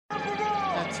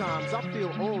Sometimes I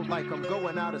feel old like I'm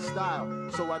going out of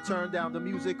style. So I turn down the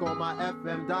music on my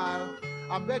FM dial.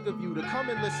 I beg of you to come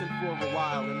and listen for a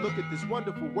while and look at this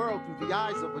wonderful world through the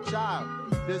eyes of a child.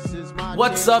 This is my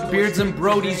What's up, Beards and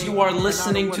Brodies? You are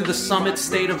listening to the Summit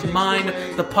State of Mind,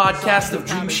 the podcast of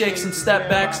dream shakes and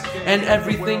stepbacks and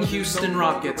everything Houston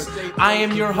Rockets. I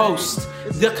am your host,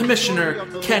 the Commissioner,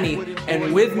 Kenny,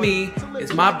 and with me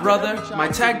is my brother, my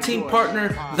tag team partner,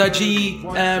 the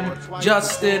GM,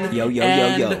 Justin.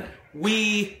 Yo.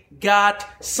 We got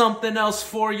something else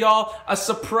for y'all, a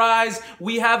surprise.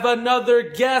 We have another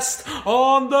guest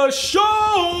on the show.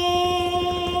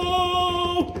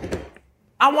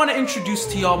 I want to introduce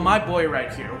to y'all my boy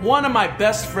right here, one of my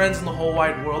best friends in the whole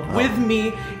wide world, with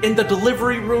me in the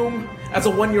delivery room as a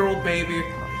 1-year-old baby.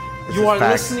 You are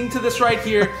listening to this right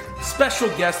here. Special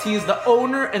guest. He is the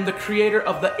owner and the creator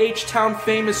of the H-Town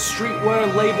famous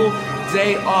streetwear label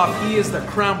Day Off. He is the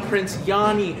Crown Prince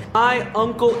Yanni, my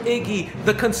Uncle Iggy,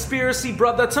 the conspiracy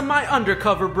brother to my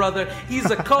undercover brother. He's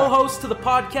a co-host to the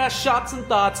podcast Shots and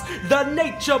Thoughts, the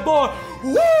Nature Boy.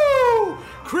 Woo!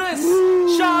 Chris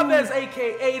Chavez,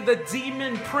 a.k.a. the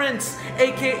Demon Prince,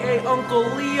 a.k.a. Uncle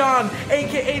Leon,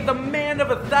 a.k.a. the man of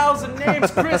 1,000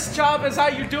 names. Chris Chavez, how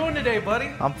you doing today, buddy?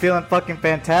 I'm feeling fucking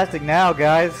fantastic now,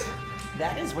 guys.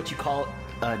 That is what you call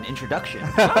an introduction.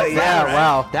 Yeah,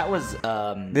 wow. That was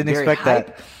Didn't very expect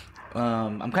hype. that.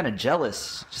 I'm kind of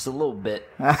jealous, just a little bit.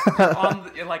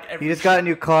 You just got a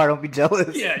new car, don't be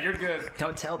jealous. Yeah, you're good.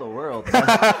 Don't tell the world.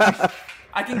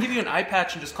 I can give you an eye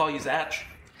patch and just call you Zach.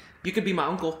 You could be my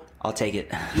uncle. I'll take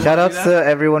it. Shout outs to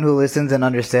everyone who listens and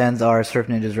understands our Surf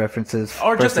Ninjas references.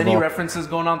 Or first just of any all. references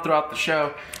going on throughout the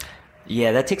show.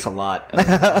 Yeah, that takes a lot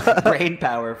of brain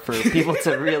power for people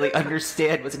to really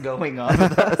understand what's going on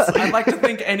with us. I'd like to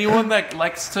think anyone that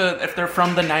likes to, if they're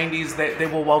from the 90s, they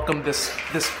will welcome this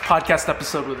podcast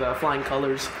episode with flying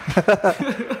colors.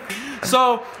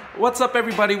 So, what's up,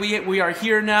 everybody? We are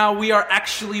here now. We are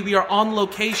on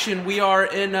location. We are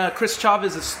in Chris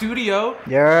Chavez's studio.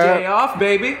 Yeah. Day off,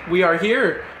 baby. We are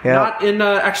here. Yeah. Not in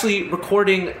actually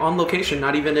recording on location.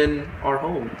 Not even in our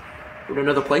home. We're in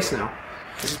another place now.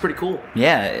 This is pretty cool.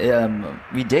 Yeah,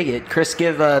 we dig it. Chris,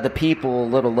 give the people a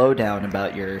little lowdown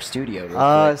about your studio.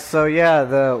 Real quick. So yeah,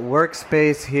 the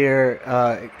workspace here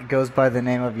goes by the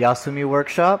name of Yasumi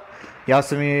Workshop.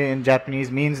 Yasumi in Japanese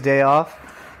means day off.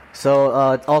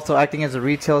 So it's also acting as a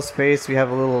retail space. We have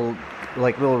a little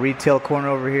retail corner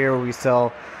over here where we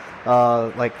sell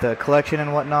like the collection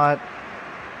and whatnot.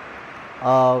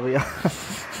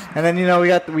 And then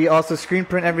we also screen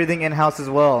print everything in house as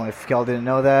well. If y'all didn't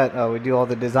know that, we do all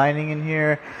the designing in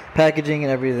here, packaging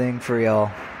and everything for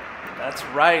y'all. That's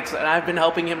right, and I've been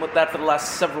helping him with that for the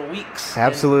last several weeks.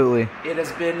 Absolutely. And it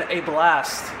has been a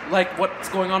blast. Like what's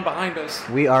going on behind us.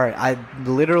 I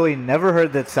literally never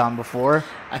heard that sound before.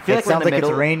 I feel like it sounds we're in the like it's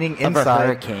middle raining of inside. a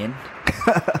hurricane.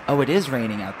 Oh, it is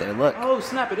raining out there. Look. Oh,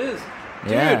 snap, it is.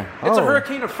 Dude, Yeah. it's a Oh.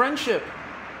 hurricane of friendship.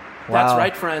 That's Wow.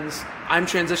 right, friends. I'm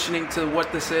transitioning to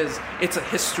what this is. It's a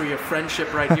history of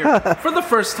friendship right here. For the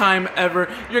first time ever,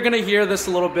 you're going to hear this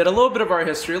a little bit of our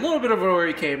history, a little bit of where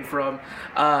we came from.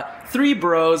 3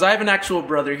 bros. I have an actual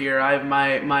brother here. I have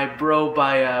my bro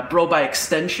by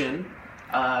extension.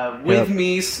 With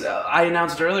me, I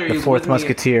announced earlier, The he's fourth with me.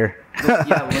 musketeer.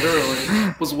 Yeah,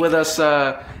 literally. Was with us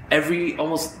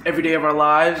almost every day of our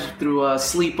lives through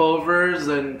sleepovers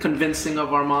and convincing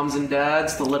of our moms and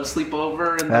dads to let us sleep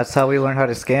over. And That's how we learn how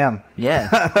to scam.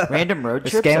 Yeah. Random road We're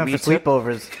trips. that scamming we for took.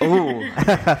 sleepovers.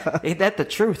 Ooh. Ain't that the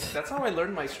truth? that's how I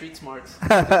learned my street smarts.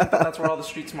 That's where all the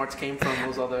street smarts came from.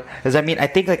 Those other. Because I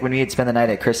think like when we had spent the night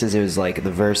at Chris's, it was like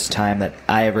the first time that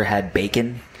I ever had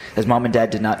bacon. As mom and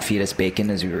dad did not feed us bacon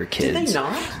as we were kids. Did they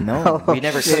not? No, we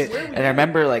never shit. cooked. And I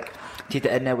remember like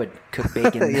Tita Edna would cook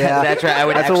bacon. Yeah. That's right. I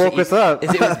would That's what actually woke us up.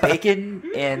 It was bacon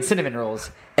and cinnamon rolls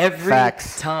every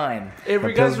Facts. time. If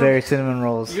you Those guys, very cinnamon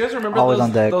rolls. you guys remember Always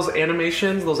on deck. those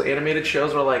animations, those animated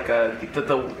shows where like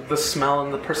the smell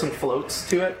and the person floats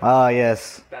to it? Ah,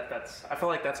 yes. I feel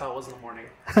like that's how it was in the morning.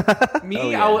 Me, Oh,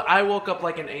 yeah. I woke up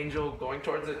like an angel going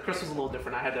towards it. Chris was a little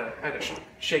different. I had to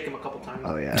shake him a couple times.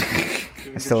 Oh, yeah. Give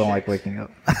him I still good don't like shakes. waking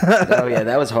up. Oh yeah,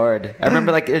 that was hard. I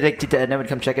remember like Tita Edna would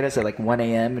come check on us at like 1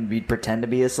 a.m. and we'd pretend to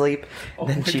be asleep.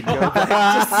 Then my she'd go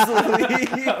back to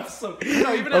sleep. So,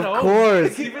 no, even at Of home.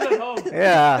 course. Even at home.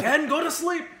 Yeah. Dad, go to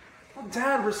sleep. Oh,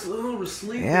 Dad, we're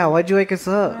sleeping. Yeah, why'd you wake us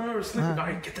up? Oh, we're sleeping. All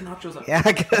right, get the nachos out.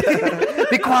 Yeah,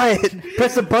 be quiet.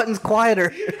 Press the buttons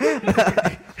quieter.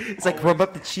 It's like rub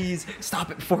up the cheese.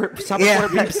 Stop it before it beeps.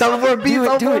 Yeah, stop before it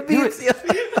beeps. Do it, do it.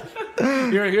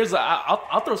 Here's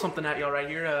I'll throw something at y'all right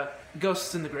here.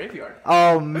 Ghosts in the Graveyard.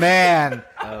 Oh man,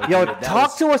 Oh, yo, dude, that talk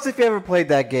was- to us if you ever played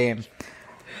that game.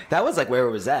 That was like where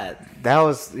it was at. That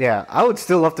was, yeah. I would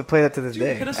still love to play that to this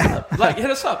day. Hit us up. Hit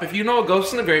us up. If you know a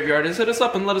Ghost in the Graveyard is, hit us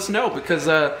up and let us know, because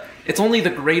it's only the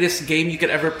greatest game you could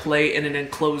ever play in an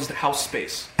enclosed house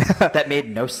space. That made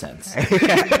no sense.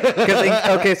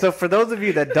 Okay, so for those of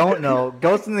you that don't know,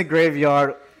 Ghost in the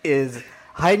Graveyard is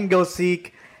hide and go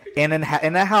seek in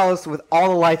a house with all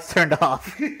the lights turned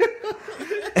off.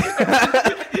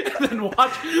 And then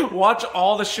watch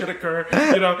all the shit occur.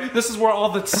 You know, this is where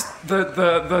all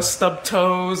the stub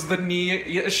toes, the knee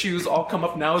issues all come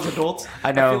up now as adults.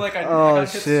 I know. I feel like I got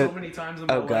hit so many times in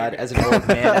my Oh life. god, as an old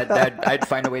man, I'd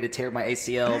find a way to tear my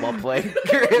ACL while playing.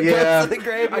 Yeah. The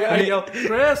Graveyard. I yell,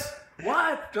 Chris,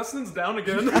 what? Justin's down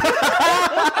again.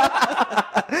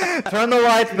 Turn the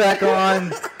lights back on.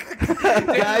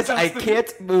 Guys, I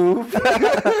can't move.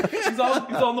 He's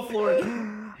on the floor.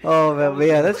 Oh man, but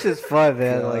yeah, that's just fun,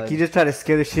 man. God. Like you just try to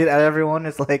scare the shit out of everyone.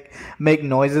 It's like make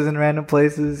noises in random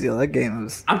places. Yo, that game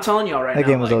was. I'm telling y'all right now. That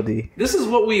game was like, OD. This is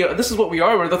what we are.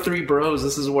 We're the three bros.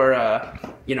 This is where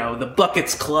the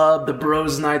Buckets Club, the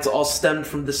Bros Nights all stemmed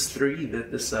from this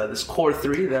core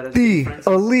three that is The friends.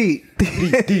 elite.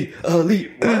 The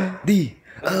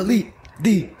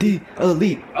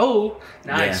elite. Oh,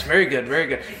 nice. Yeah. Very good. Very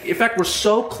good. In fact, we're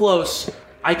so close.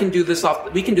 We can do this off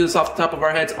the top of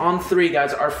our heads. On three,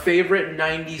 guys. Our favorite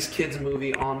 90s kids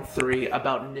movie on three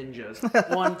about ninjas.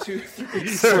 1, 2, 3.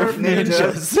 Surf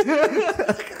ninjas.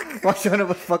 Watch one of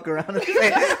us fuck around and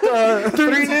say,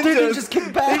 three ninjas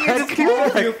kick back.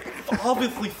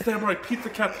 Obviously, Samurai Pizza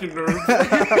Cat, you nerd.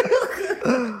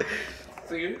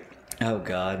 See? Oh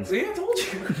god. See, I told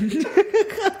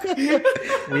you.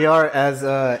 We are, as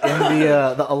in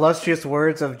the illustrious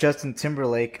words of Justin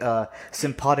Timberlake,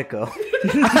 simpatico.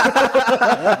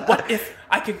 What if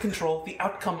I can control the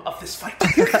outcome of this fight?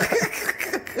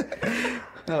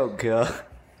 Oh god.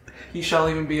 He shall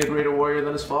even be a greater warrior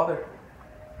than his father.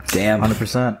 Damn.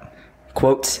 100%.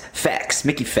 Quotes, facts,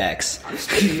 Mickey facts. I'm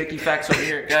spitting Mickey facts over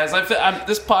here, guys.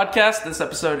 This podcast, this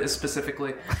episode is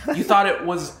specifically. You thought it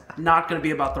was not going to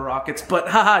be about the Rockets, but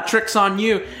haha, tricks on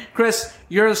you, Chris.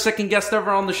 You're the second guest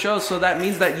ever on the show, so that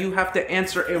means that you have to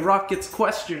answer a Rockets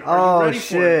question. Are you ready for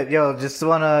shit. it? Yo, just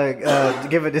want to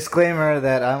give a disclaimer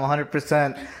that I'm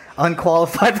 100%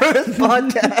 unqualified for this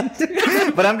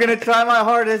podcast, but I'm going to try my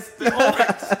hardest.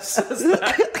 Says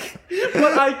that.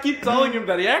 But I keep telling him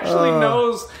that he actually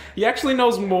knows. He actually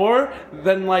knows more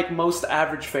than like most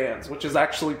average fans, which is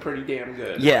actually pretty damn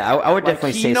good. Yeah, I would Like,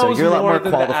 definitely he say so. knows You're a lot more more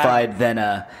than the qualified than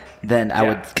I Yeah.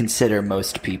 would consider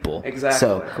most people. Exactly.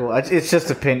 So Cool. It's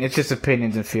just opinion. It's just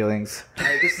opinions and feelings.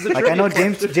 Alright, this is a Like I know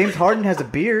trivia question. James Harden has a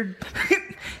beard.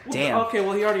 damn. Okay,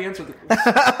 well he already answered the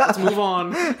question. Let's move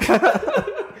on.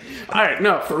 All right,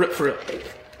 no, for real.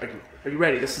 Are you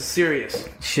ready? This is serious.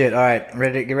 Shit. All right, get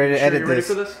ready to Sure edit you ready this.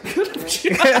 for this?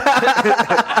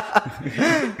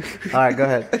 All right, go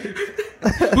ahead.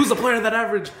 Who's the player that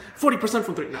averaged 40%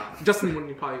 from three? No, Justin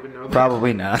wouldn't probably even know that.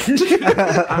 Probably not.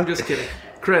 I'm just kidding.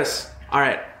 Chris, all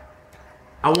right.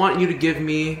 I want you to give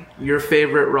me your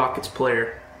favorite Rockets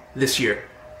player this year.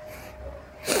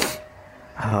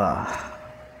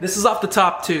 This is off the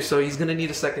top, too, so he's going to need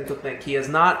a second to think. He has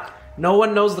not... No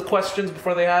one knows the questions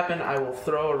before they happen. I will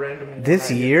throw a random one This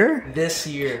at you. year? This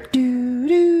year.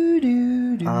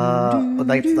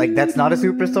 Like that's not a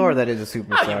superstar. Or that is a Ah, you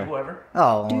superstar. whoever.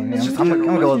 Oh, man. I'm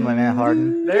gonna go with my man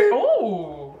Harden. There.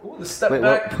 Oh, the step Wait,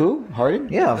 back. what? Who? Harden?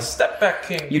 Yeah, The step back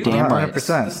king. You dude. damn right.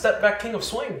 100%. The step back king of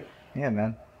swing. Yeah,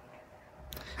 man.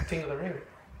 King of the ring.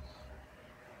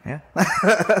 Yeah.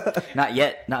 Not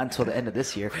yet. Not until the end of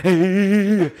this year.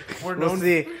 We're We'll known.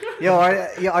 see. Yo,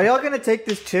 are y'all gonna take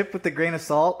this chip with a grain of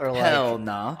salt or like? Hell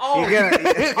no. Oh, You're gonna,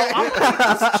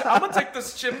 I'm gonna take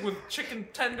this chip with chicken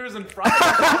tenders and fries.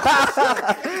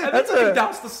 And then you can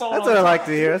douse the salt. that's on what I top. like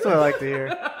to hear. That's what I like to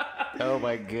hear. Oh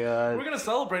my god. We're gonna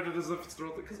celebrate it as if it's the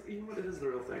real thing, because you know what, it is the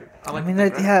real thing. I I like mean,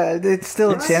 the thing, right? yeah, it's still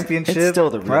a championship. It's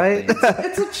still the real right? thing.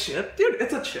 It's a chip, dude.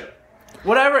 It's a chip.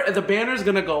 Whatever. The banner's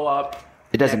gonna go up.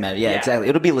 It doesn't matter. Yeah, Yeah. exactly.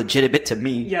 It'll be legitimate to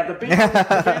me. Yeah, the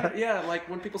banner. Yeah, like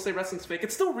when people say wrestling's fake,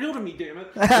 it's still real to me. Damn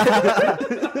it. Good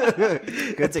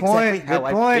That's point. exactly how Good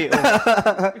I point.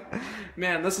 feel.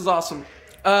 Man, this is awesome.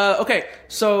 Okay,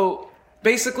 so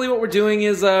basically what we're doing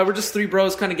is we're just three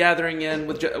bros kind of gathering in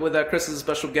with Chris as a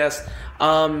special guest.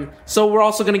 So we're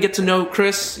also going to get to know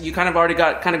Chris. You kind of already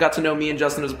got to know me and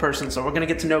Justin as a person, so we're going to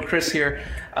get to know Chris here.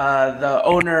 The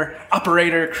owner,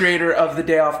 operator, creator of the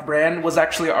Day Off brand was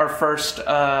actually our first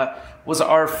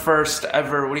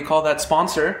ever, what do you call that,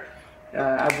 sponsor.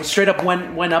 I was straight up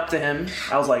went up to him.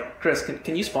 I was like, Chris,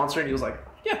 can you sponsor? And he was like,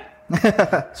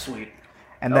 yeah. Sweet.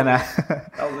 And then was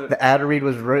it. the ad read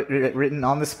was written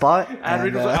on the spot. Ad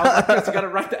read and, was like, Chris, you gotta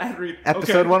write the ad read.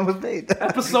 episode Okay. 1 was made.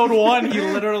 Episode 1, he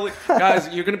literally, guys,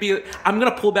 I'm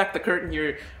gonna pull back the curtain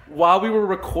here. While we were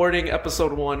recording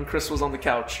episode 1, Chris was on the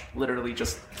couch, literally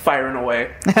just firing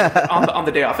away on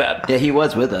the day off ad. Yeah, he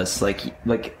was with us. Like,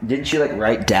 didn't you like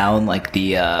write down like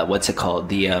the what's it called,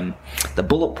 the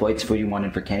bullet points for what you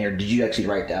wanted for Kenny, or did you actually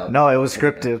write down? No, it was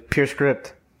scripted, pure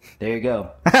script. There you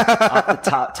go. Off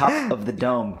the top of the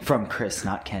dome from Chris,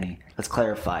 not Kenny. Let's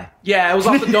clarify. Yeah, it was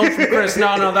off the dome from Chris.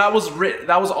 No, that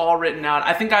was all written out.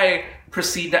 I think I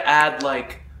proceed to add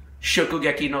like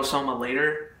Shokugeki no Soma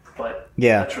later. But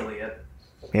Yeah. that's really it.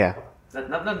 Yeah.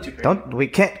 Nothing too crazy. We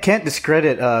can't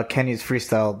discredit Kenny's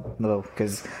freestyle though,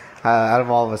 because out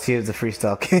of all of us, he is the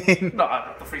freestyle king. No, I'm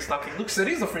not the freestyle king. Luke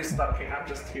City's the freestyle king. I'm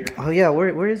just here. Oh yeah,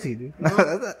 where is he, dude?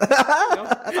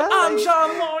 I'm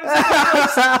Sean Lawrence.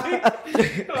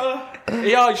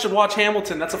 Yo, you should watch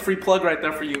Hamilton. That's a free plug right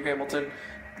there for you, Hamilton.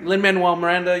 Lin-Manuel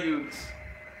Miranda,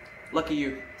 lucky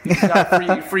you. You got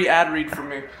a free ad read from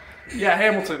me. Yeah,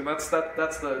 Hamilton. That's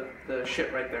the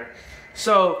shit right there.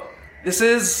 So this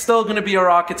is still going to be a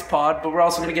Rockets pod, but we're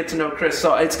also going to get to know Chris.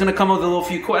 So it's going to come with a little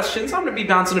few questions. I'm going to be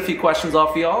bouncing a few questions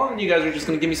off y'all, and you guys are just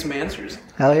going to give me some answers.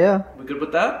 Hell yeah, We good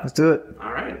with that? let's do it.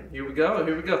 All right, here we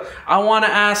go. I want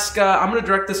to ask, I'm going to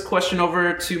direct this question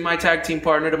over to my tag team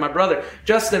partner, to my brother.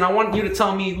 Justin, I want you to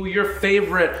tell me who your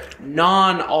favorite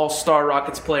non-All-Star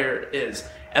Rockets player is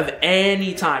of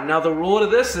any time. Now, the rule to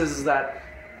this is that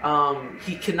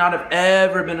he cannot have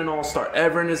ever been an All-Star,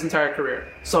 ever in his entire career.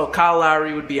 So Kyle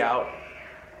Lowry would be out,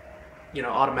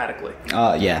 automatically.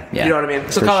 Yeah. You know what I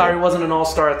mean? So For Kyle sure. Lowry wasn't an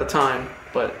All-Star at the time,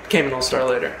 but became an All-Star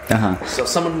later. Uh-huh. So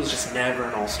someone who's just never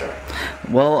an All-Star.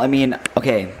 Well, I mean,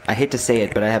 okay, I hate to say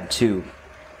it, but I have two.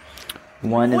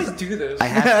 One Always is do this. I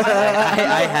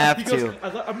have He to. goes,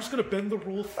 I'm just going to bend the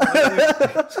rule.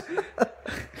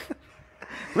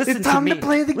 Listen It's time me. to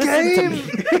play the Listen to game.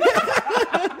 me.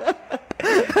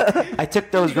 I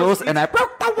took those rules and I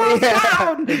broke the world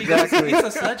down. Exactly. It's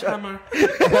a sledgehammer.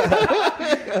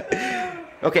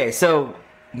 Okay, so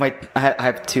I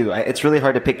have two. It's really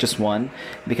hard to pick just one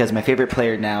because my favorite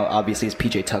player now obviously is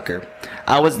PJ Tucker.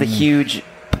 I was the huge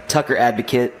Tucker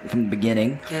advocate from the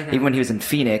beginning, even when he was in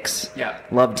Phoenix. Yeah.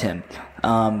 Loved him.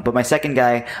 But my second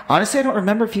guy, honestly, I don't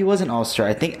remember if he was an All-Star.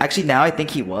 I think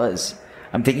he was.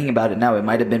 I'm thinking about it now. It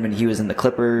might have been when he was in the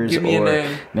Clippers Give me a or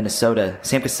name. Minnesota.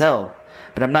 Sam Cassell.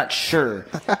 But I'm not sure.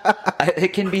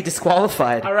 It can be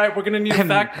disqualified. All right, we're gonna need a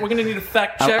fact check. I'm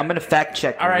going to fact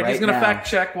check. All right, he's gonna now. fact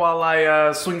check while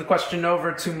I swing the question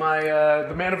over to my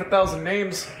the man of 1,000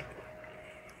 names.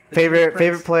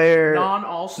 Favorite player,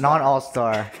 Non-All-Star.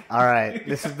 non-All-Star. All right,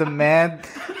 this is the man,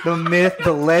 the myth,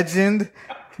 the legend.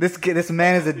 This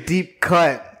man is a deep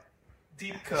cut.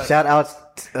 Deep cut. Shout out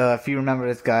if you remember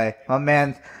this guy, my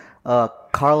man,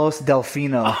 Carlos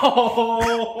Delfino.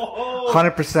 Oh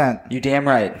 100%. You damn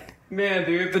right. man,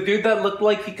 dude, the dude that looked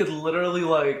like he could literally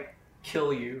like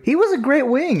kill you. He was a great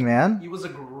wing, man. He was a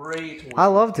great one. I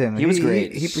loved him. He was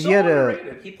great. He So had a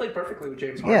underrated. He played perfectly with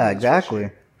James Harden. yeah, in his first exactly.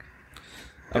 year.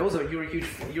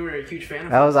 You were a huge fan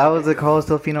of I him. was a Carlos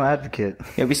Delfino advocate.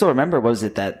 Yeah, we still remember, was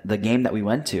it that the game that we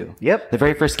went to? Yep. The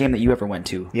very first game that you ever went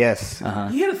to. Yes.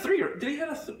 He had a three. Did he have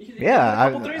a? He Yeah, had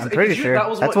a couple threes? I'm pretty sure.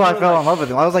 That's why I fell in love with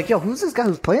him. I was like, yo, who's this guy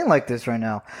who's playing like this right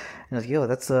now? And I was like, yo,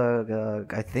 that's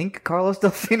I think Carlos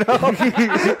Delfino.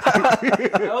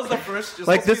 That was the first. Just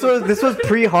Like this was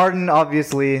pre-Harden,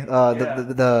 obviously.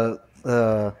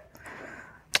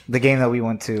 The game that we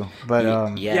went to,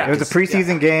 but yeah, it was a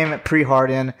preseason game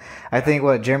pre-Harden. I think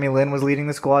Jeremy Lin was leading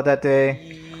the squad that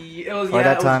day. It was, By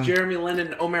that time. Jeremy Lin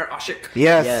and Omer Ashik.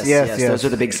 Yes. Those are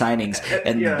the big signings,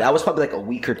 and Yeah. that was probably like a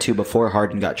week or two before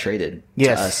Harden got traded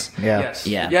to us. Yeah. Yes.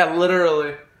 Yeah. Yeah,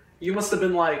 literally. You must have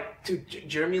been like, dude,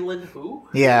 Jeremy Lin who?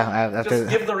 Yeah.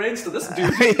 Just give the reins to this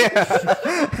dude.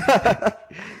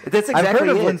 That's I've heard exactly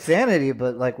of it. Linsanity,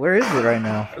 but like, where is it right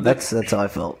now? That's how I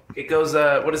felt. It goes.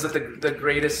 What is it? The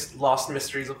greatest lost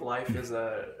mysteries of life is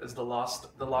the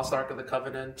lost Ark of the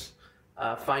Covenant,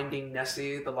 finding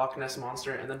Nessie, the Loch Ness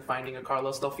monster, and then finding a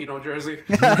Carlos Delfino jersey.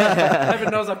 Heaven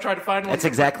knows I've tried to find one. That's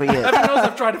exactly it. Heaven knows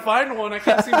I've tried to find one. I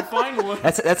can't seem to find one.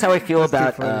 That's how I feel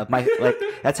about funny.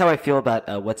 that's how I feel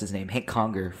about what's his name, Hank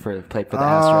Conger played for the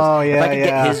Oh, Astros. If yeah, I could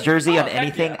yeah. get his jersey on Oh, heck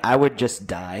anything, yeah. I would just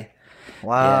die.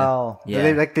 Wow.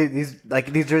 Yeah. Do they,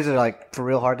 these jerseys are like for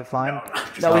real hard to find.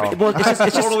 No, well, it's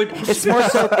Totally just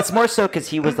it's more so because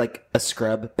he was like a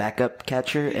scrub backup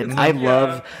catcher, and I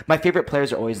love my favorite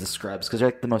players are always the scrubs because they're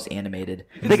like the most animated.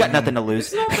 They got nothing to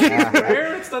lose. It's not that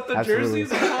rare. It's that the Absolutely.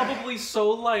 jerseys are probably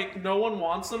so like no one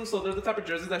wants them, so they're the type of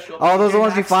jerseys that show up. Oh, those are the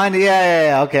ones you find.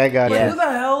 Yeah. Okay, I got Like, you. who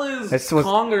the hell is It's what's-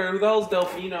 Conger? Who the hell is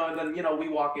Delfino? And then we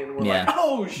walk in and we're Yeah. like,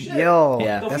 oh shit. Yo,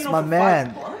 Yeah. that's Delfino my for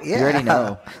man. $5? Yeah. You already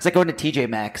know. It's like going to TJ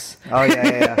Maxx. Oh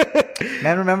yeah.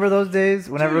 Man, remember those days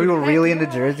whenever we were Dude, really heck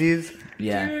into yeah. jerseys?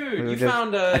 Yeah. Dude, you just-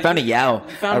 found I found a Yao,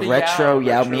 you found a retro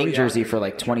Yao Ming Yao. jersey for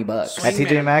like $20. At Swingman.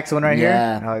 TJ Maxx, one right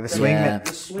Yeah. here. Oh, the swingman. Yeah.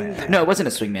 The swingman. No, it wasn't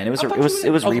a swingman. It was I thought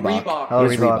it was you- Reebok. Reebok. Oh, It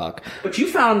was Reebok. Reebok. But you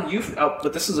found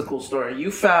but this is a cool story.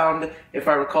 You found, if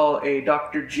I recall, a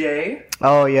Dr. J.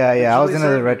 Oh yeah. I was Julie into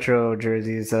the Servant. retro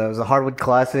jerseys. It was a Hardwood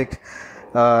Classic,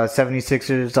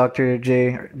 76ers Dr.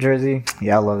 J jersey.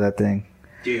 Yeah, I love that thing.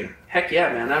 Dude, heck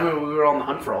yeah, man! I remember we were on the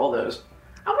hunt for all those.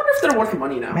 I wonder if they're worth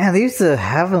money now. Man, they used to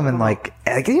have them in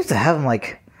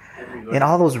Everywhere. in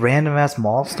all those random ass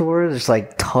mall stores. There's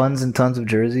like tons and tons of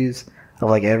jerseys of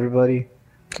like everybody.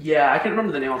 Yeah, I can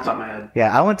remember the name off the top of my head.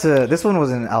 Yeah, I went to this one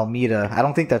was in Alameda. I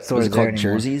don't think that store Was is it there called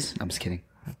anymore. jerseys? I'm just kidding.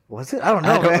 Was it? I don't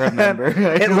know. I don't man. remember.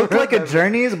 I It don't looked like a remember.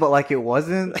 Journeys, but like it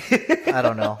wasn't. I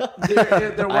don't know.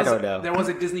 There was, I don't know. There was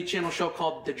a Disney Channel show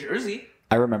called The Jersey.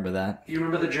 I remember that. You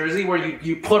remember The Jersey, where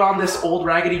you put on this old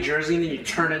raggedy jersey and then you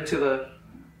turn into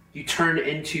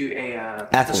a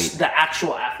Athlete. the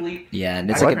actual athlete. Yeah, and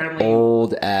it's I like an apparently-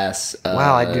 old ass.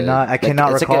 Wow, I do not- I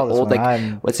cannot it's recall like this an old one. like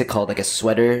I'm- what's it called? Like a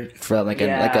sweater from like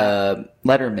a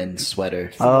Letterman sweater.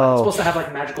 It's Oh, supposed to have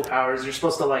like magical powers. You're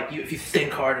supposed to like if you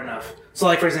think hard enough. So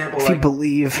like for example, if you like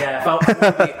believe. yeah, if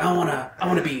I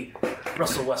want to be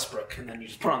Russell Westbrook, and then you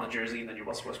just put on the jersey, and then you're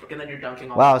Russell Westbrook, and then you're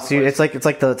dunking all Wow, over the see, place. it's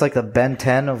like the Ben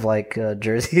 10 of like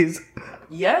jerseys.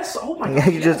 Yes. Oh my god. Yeah,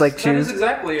 you yes. just, like, That choose. is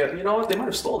exactly it. You know what? They might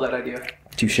have stole that idea.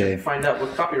 Touche. Find out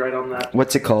what copyright on that.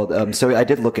 What's it called? So I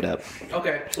did look it up,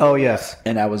 Okay. Oh yes,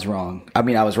 and I was wrong. I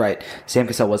mean, I was right. Sam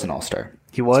Cassell was an All Star.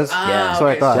 he was. Ah, That's what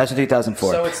I okay, thought. That's in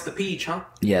 2004. So it's the peach, huh?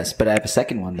 Yes, but I have a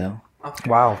second one though. Okay.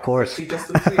 Wow, of course. See,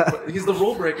 Justin, he's the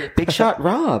rule breaker. Big shot,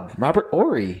 Robert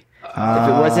Ory.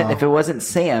 If it wasn't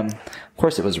Sam, of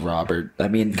course it was Robert. I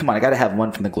mean, come on, I got to have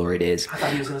one from the glory days. I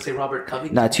thought he was going to say Robert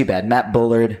Covington. Not too bad. Matt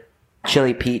Bullard,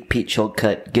 Chili Pete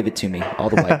Chilcutt. Give it to me. All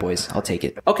the white boys. I'll take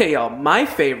it. Okay, y'all. My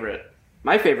favorite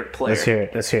player. Let's hear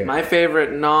it. Let's hear it. My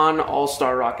favorite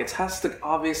non-All-Star Rockets has to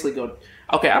obviously go.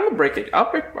 Okay, I'm gonna break it. I'll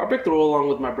break the rule along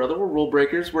with my brother. We're rule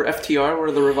breakers. We're FTR.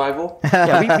 We're the revival.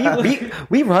 Yeah,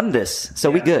 we run this, so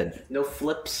we good. No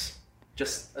flips,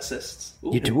 just assists.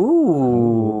 Ooh. You do.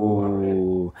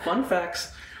 Ooh. Fun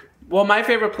facts. Well, my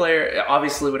favorite player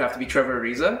obviously would have to be Trevor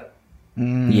Ariza,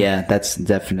 Yeah, that's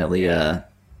definitely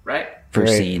right?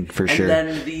 foreseen for And sure.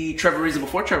 then the Trevor Ariza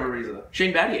before Trevor Ariza,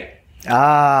 Shane Battier.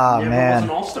 Ah Never was man, an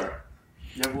All-Star.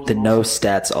 Never was The an no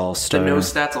All-Star. stats all The star. no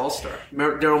stats All-Star.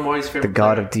 Daryl Morey's favorite the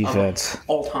god player of defense.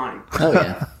 all time. Oh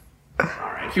yeah. All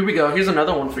right, here we go. Here's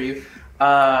another one for you.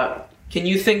 Can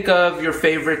you think of your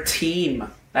favorite team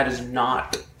that is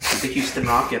not the Houston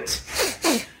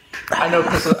Rockets? I know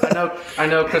Chris. I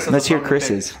know Chris. has Let's a hear bone to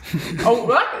Chris's. pick. Oh,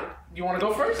 what? You want to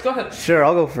go first? Go ahead. Sure,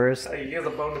 I'll go first. Hey, he has a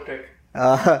bone to pick.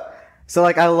 So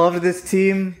like I loved this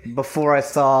team before I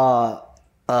saw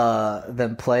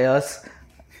them play us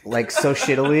like so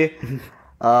shittily.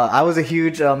 I was a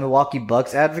huge Milwaukee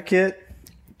Bucks advocate,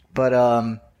 but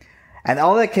and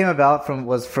all that came about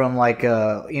was from like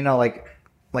our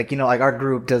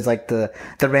group does like the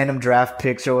random draft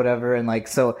picks or whatever, and like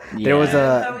so there was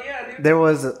Hell yeah, dude. there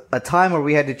was a time where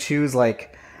we had to choose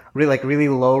like really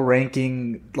low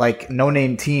ranking like no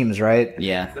name teams, right?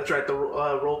 Yeah. That's right. The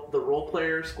role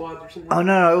player squads or something. Oh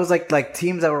no, it was like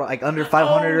teams that were like under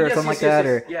 500 or yes, something yes, like that, yes,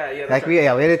 or yes. Yeah, that's like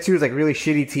right. we had to choose like really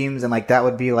shitty teams, and like that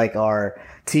would be like our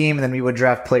team, and then we would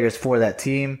draft players for that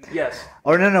team. Yes.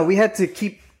 Or no, we had to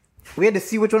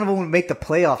see which one of them would make the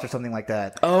playoffs or something like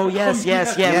that. Oh yes,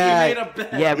 yes, yeah. Yeah. We made a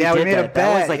bet. Yeah, Yeah, we did made a that.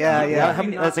 That was bet. like Yeah. How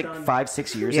many? That was like Not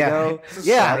 5-6 years Yeah, ago.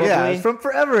 yeah, Probably. it's from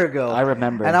forever ago. I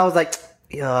remember. and I was like,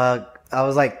 I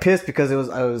was like pissed because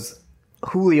I was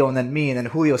Julio and then me, and then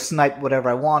Julio sniped whatever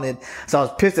I wanted, so I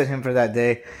was pissed at him for that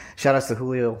day. Shout outs to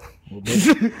Julio. Little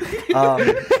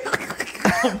bitch.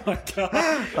 Oh my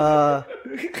god.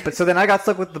 But so then I got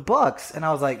stuck with the Bucks, and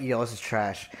I was like, this is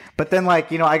trash. But then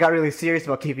I got really serious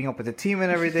about keeping up with the team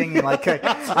and everything, and like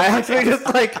I actually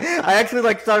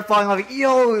started falling off. Like,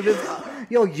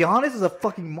 Giannis is a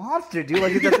fucking monster, dude.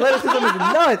 Like his athleticism is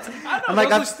nuts. I know. I'm like,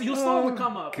 He was still on the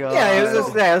come up. yeah,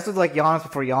 this was like Giannis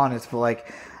before Giannis, but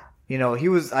like you know, he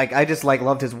was like, I just like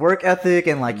loved his work ethic,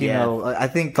 and like, you know, I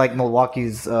think like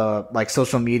Milwaukee's like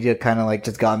social media kind of like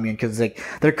just got me, because like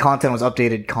their content was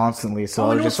updated constantly. So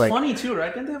I and was it just was like, funny too,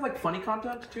 right? Didn't they have like funny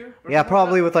content too? Or yeah, something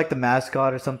probably like with like the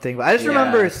mascot or something. But I just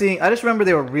remember I just remember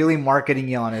they were really marketing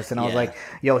Giannis, and I was like,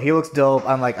 yo, he looks dope.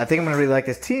 I'm like, I think I'm gonna really like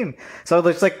this team. So I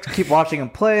just like keep watching him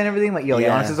play and everything. Like, yo,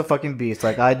 Giannis is a fucking beast.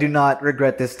 Like, I do not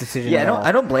regret this decision. Yeah, at all.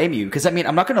 I don't blame you, because I mean,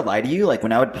 I'm not gonna lie to you. Like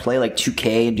when I would play like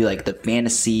 2K and do like the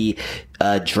fantasy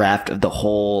draft of the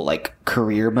whole like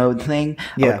career mode thing,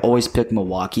 I would always pick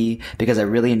Milwaukee because I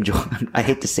really enjoy. I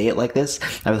hate to say it like this,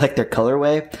 I like their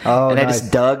colorway, and I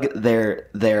just dug their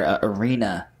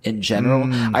arena in general.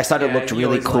 I thought it looked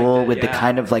really cool with the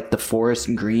kind of like the forest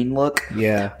and green look.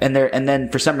 Yeah, and then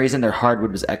for some reason their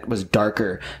hardwood was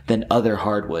darker than other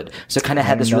hardwood, so it kind of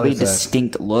had this really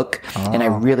distinct look, and I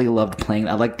really loved playing.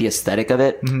 I liked the aesthetic of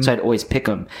it, so I'd always pick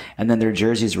them. And then their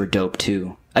jerseys were dope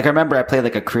too. Like I remember I played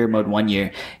like a career mode one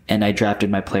year, and I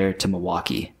drafted my player to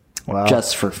Milwaukee,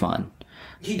 just for fun.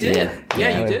 He did.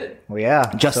 Yeah, you did. Well,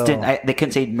 yeah. Justin, they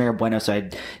couldn't say Mira Bueno, so I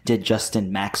did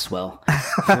Justin Maxwell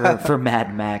for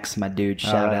Mad Max, my dude.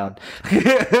 Shout out.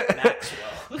 Maxwell.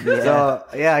 So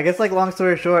yeah, I guess like long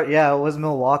story short, yeah, it was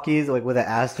Milwaukee's like with an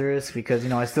asterisk, because you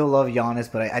know I still love Giannis,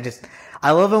 but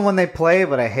I love him when they play,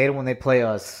 but I hate him when they play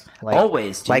us. Like,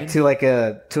 always, dude. Like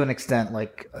to an extent,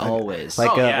 like always,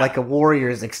 like a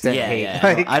Warriors extent hate. Yeah.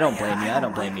 Like, I don't blame you. I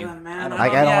don't blame you.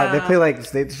 They play like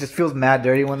it just feels mad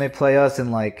dirty when they play us,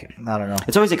 and like I don't know.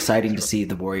 It's always exciting to see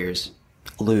the Warriors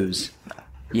lose.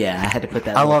 Yeah, I had to put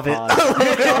that. I love it.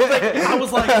 I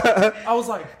was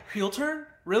like, heel turn?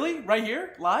 Really? Right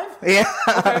here? Live? Yeah.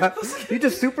 Okay. You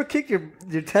just super kick your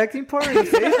tag team partner in the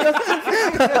face.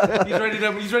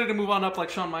 He's ready to move on up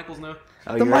like Shawn Michaels now.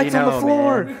 Oh, The mic's on the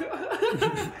floor.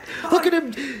 Look at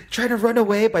him trying to run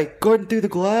away by going through the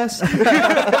glass.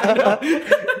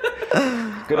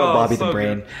 Good old Bobby the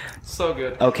Brain. Good. So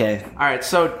good. Okay. All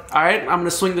right, I'm going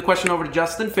to swing the question over to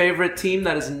Justin. Favorite team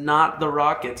that is not the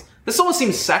Rockets? This almost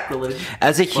seems sacrilege.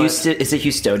 As a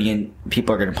Houstonian,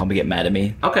 people are going to probably get mad at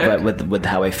me. Okay. With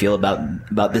how I feel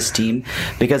about this team,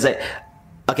 because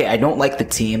I don't like the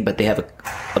team, but they have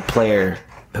a player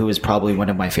who is probably one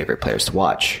of my favorite players to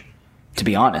watch. To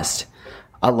be honest,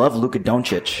 I love Luka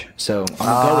Doncic, so I'm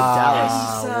gonna go with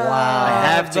Dallas. Wow. I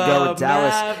have to go with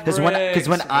Dallas because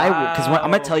when I'm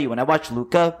gonna tell you, when I watch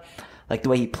Luka, like the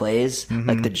way he plays,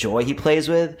 like the joy he plays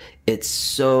with,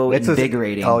 it's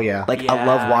invigorating. I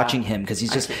love watching him because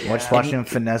he's just watching him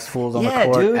finesse fools on the court.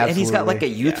 dude, absolutely. and he's got like a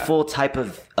youthful type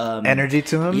of energy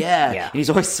to him. Yeah. And he's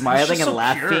always smiling and so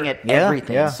laughing pure. at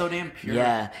everything. Yeah. So damn pure.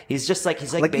 Yeah, he's just like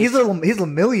he's he's a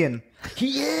million.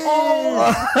 He is.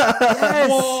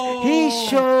 Yes, he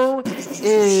sure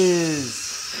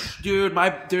is. Dude,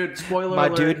 spoiler My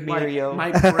alert. dude, Mirio.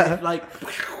 My brain, like...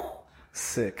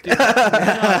 Sick.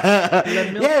 Yeah.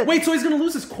 Wait, so he's going to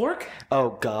lose his cork?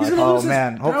 Oh God. He's gonna lose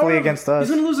man. his Hopefully power? against us.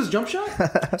 He's going to lose his jump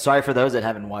shot? Sorry for those that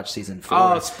haven't watched season 4.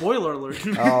 Oh, spoiler alert.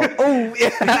 Oh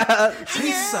yeah.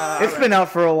 It's been out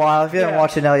for a while. If you haven't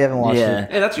watched it now, you haven't watched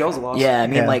it. Hey, that's y'all's loss. Yeah, I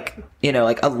mean, Yeah. like, you know,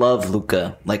 like I love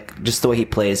Luka, like just the way he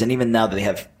plays, and even now that they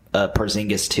have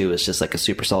Porzingis too, it's just like a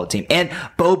super solid team. And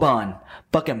Boban,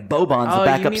 fucking Boban's the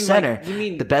backup center,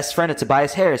 the best friend of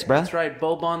Tobias Harris, bro. That's right,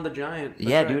 Boban the Giant. That's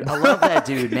Yeah, right. dude, I love that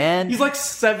dude, man. He's like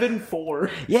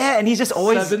 7'4". Yeah, and he's just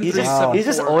always 7'3", he's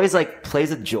just 7'4". always like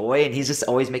plays with joy, and he's just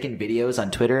always making videos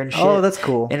on Twitter and shit. Oh, that's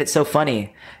cool. And it's so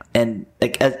funny, and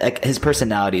like his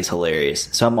personality is hilarious.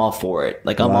 So I'm all for it.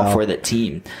 Like I'm all for that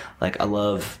team. Like I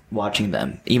love watching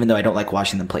them, even though I don't like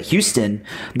watching them play Houston.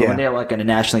 But when they're like in a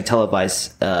nationally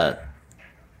televised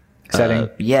setting,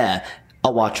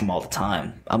 I'll watch them all the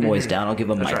time. I'm always down. I'll give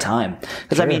them my time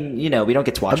because I mean, you know, we don't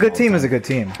get to watch. a good them all team the is time. a good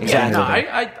team. Yeah, no,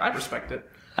 I respect it.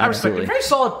 I respect Absolutely. it. Very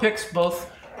solid picks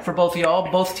for both of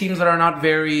y'all. Both teams that are not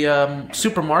very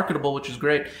super marketable, which is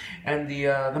great. And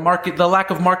the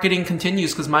lack of marketing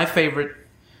continues because my favorite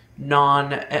non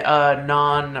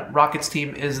Rockets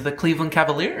team is the Cleveland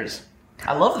Cavaliers.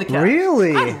 I love the Cavs.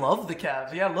 Really? I love the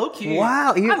Cavs. Yeah, low key.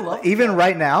 Wow, I love the even Cavs.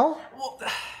 right now. Well,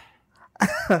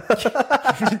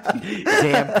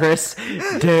 Damn, Chris.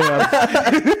 Damn.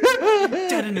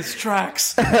 dead in his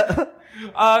tracks. Yeah,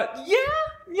 you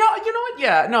know what?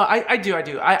 Yeah, no, I do.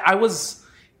 I was,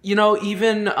 you know,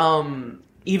 even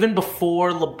before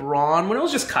LeBron, when it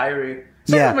was just Kyrie.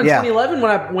 So Yeah, in yeah.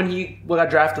 2011 when he got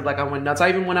drafted, like I went nuts.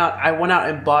 I went out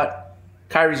and bought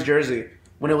Kyrie's jersey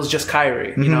when it was just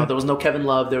Kyrie. You know, there was no Kevin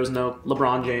Love, there was no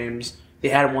LeBron James. They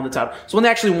hadn't won the title. So when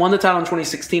they actually won the title in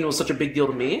 2016, it was such a big deal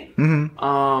to me.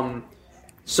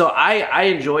 So I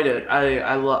enjoyed it.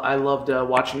 I loved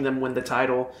watching them win the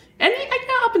title. And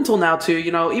up until now too,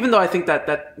 even though I think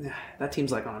that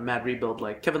team's like on a mad rebuild.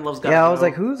 Like Kevin Love's got. Yeah, I was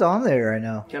like, who's on there right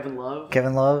now? Kevin Love.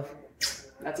 Kevin Love.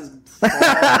 That's as far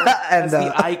as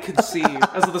the eye could see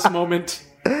as of this moment.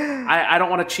 I don't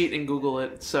want to cheat and Google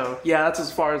it. So yeah, that's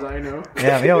as far as I know.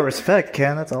 Yeah, yo, respect,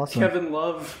 Ken. That's awesome. Kevin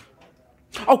Love.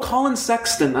 Oh, Colin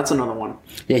Sexton. That's another one.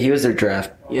 Yeah, he was their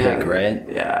draft pick, right?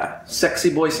 Yeah. Sexy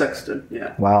boy Sexton.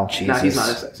 Yeah. Wow. Jesus. Nah, he's not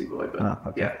a sexy boy, but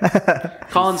okay. yeah.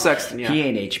 Colin Sexton, yeah. He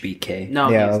ain't HBK. No,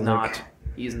 Yeah, I he's was not. like-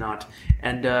 He's not.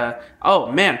 And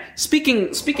oh man,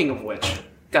 speaking of which,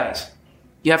 guys,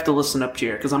 you have to listen up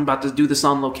here because I'm about to do this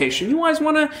on location. You guys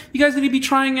need to be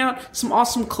trying out some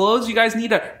awesome clothes. You guys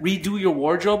need to redo your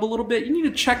wardrobe a little bit. You need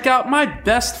to check out my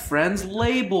best friend's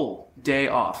label, Day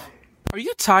Off. Are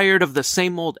you tired of the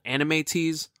same old anime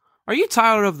tees? Are you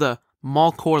tired of the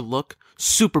mallcore look?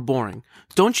 Super boring.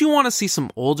 Don't you want to see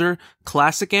some older,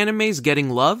 classic animes getting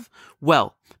love?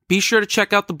 Well, be sure to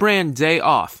check out the brand Day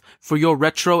Off for your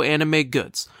retro anime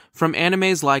goods. From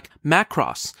animes like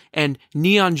Macross and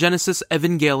Neon Genesis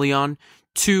Evangelion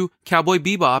to Cowboy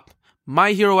Bebop,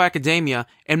 My Hero Academia,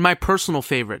 and my personal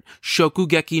favorite,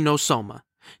 Shokugeki no Soma.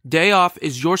 Day Off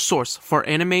is your source for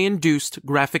anime-induced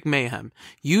graphic mayhem.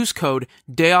 Use code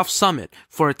DAYOFFSUMMIT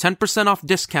for a 10% off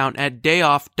discount at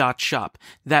dayoff.shop.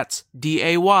 That's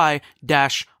DAY-OFF.shop.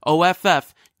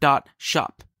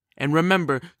 And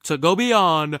remember to go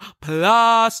beyond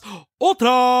Plus Ultra!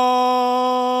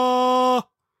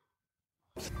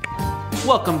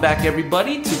 Welcome back,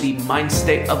 everybody, to the Mind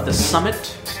State of the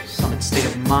Summit State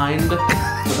of Mind, with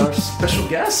our special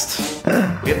guest.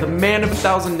 We have the man of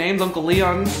 1,000 names, Uncle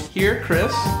Leon, here,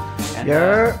 Chris. And,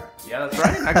 yeah, that's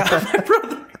right. I got my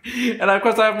brother. And of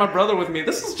course, I have my brother with me.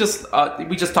 This is just,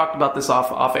 we just talked about this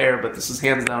off air, but this is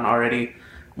hands down already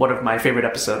one of my favorite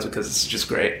episodes because it's just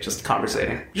great, just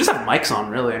conversating. You just have mics on,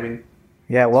 really. I mean,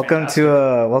 yeah, welcome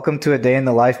to a day in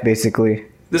the life, basically.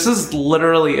 This is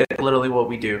literally what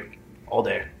we do all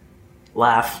day.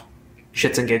 Laugh,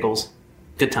 shits and giggles,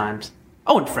 good times.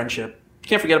 Oh, and friendship.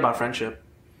 Can't forget about friendship.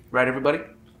 Right, everybody?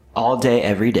 All day,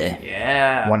 every day.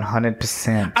 Yeah.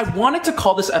 100%. I wanted to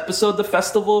call this episode the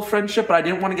Festival of Friendship, but I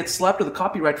didn't want to get slapped with a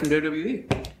copyright from WWE.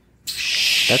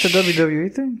 That's a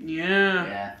WWE thing?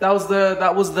 Yeah. That was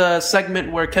the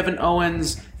segment where Kevin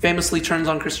Owens famously turns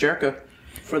on Chris Jericho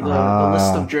for the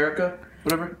list of Jericho,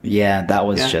 whatever. Yeah, that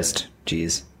was just,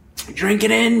 jeez. Drink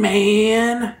it in,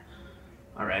 man.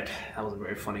 All right, that was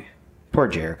very funny. Poor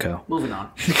Jericho. Moving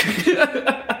on.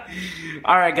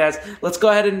 All right, guys, let's go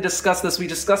ahead and discuss this. We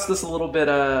discussed this a little bit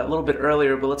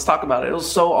earlier, but let's talk about it. It was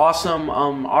so awesome.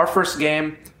 Our first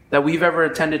game that we've ever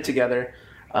attended together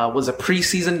was a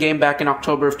preseason game back in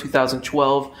October of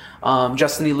 2012.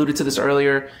 Justin alluded to this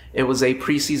earlier. It was a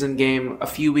preseason game a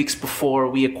few weeks before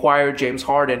we acquired James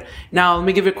Harden. Now, let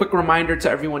me give you a quick reminder to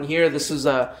everyone here. This is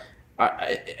not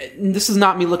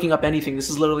me looking up anything. This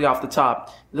is literally off the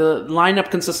top. The lineup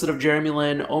consisted of Jeremy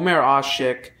Lin, Omer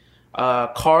Ashik,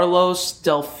 Carlos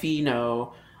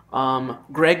Delfino,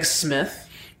 Greg Smith.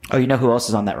 Oh, you know who else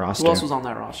is on that roster? Who else was on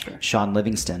that roster? Sean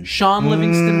Livingston. Sean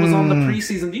Livingston was on the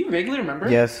preseason. Do you vaguely remember?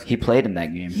 Yes. He played in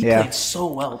that game. He played so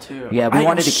well, too. Yeah, we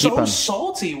wanted to keep him. I was so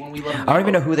salty when we let him go. I don't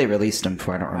even know who they released him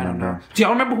for. I don't remember. Do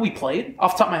y'all remember who we played?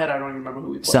 Off the top of my head, I don't even remember who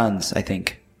we played. Suns, I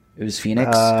think. It was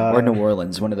Phoenix or New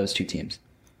Orleans, one of those two teams.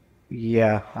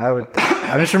 Yeah,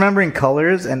 I'm just remembering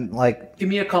colors and like. Give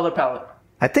me a color palette.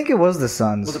 I think it was the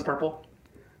Suns. Was it purple?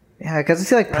 Yeah, because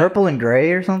it's like purple and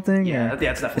gray or something. Yeah, it's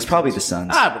definitely. It's probably the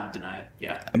Suns. I wouldn't deny it.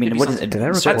 Yeah. I mean, what is it? Did I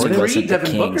record That's it?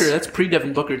 pre-Devin Booker. That's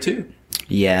pre-Devin Booker too.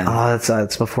 Yeah. Oh,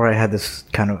 that's before I had this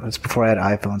kind of. It's before I had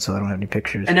iPhone, so I don't have any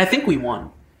pictures. And I think we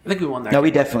won. that No, game. we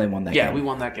definitely won that game. Yeah, we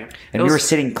won that game. And we were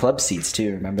sitting club seats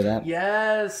too, remember that?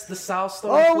 Yes, the South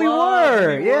Star Oh, Club. we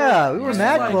were. Yeah, we were Chris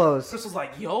mad was like- close. Chris was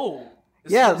like, yo.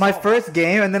 this Yeah, is my all- first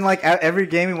game, and then like every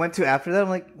game we went to after that, I'm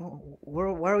like,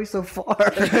 why are we so far?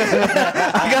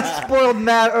 I got spoiled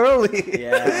mad early.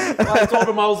 Yeah. I told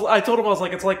him I was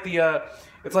like, it's like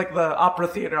the opera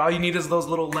theater. All you need is those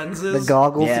little lenses. The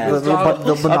goggles, Yeah.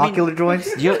 the binocular joints.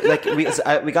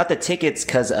 We got the tickets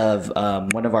because of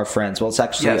one of our friends. Well, it's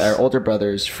actually Yes. our older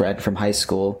brother's friend from high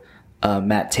school,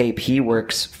 Matt Tape. He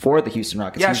works for the Houston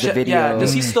Rockets. Yeah, He's the video. yeah.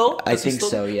 Does he still? I Does he think still?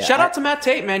 so. Yeah. Shout out to Matt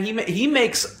Tate, man. He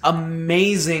makes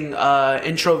amazing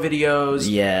intro videos.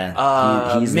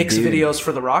 Yeah, he's the mix dude. videos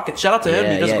for the Rockets. Shout out to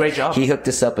him. He does a great job. He hooked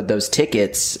us up with those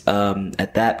tickets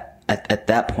at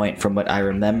that point, from what I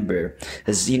remember,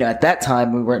 because at that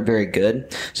time we weren't very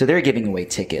good, so they were giving away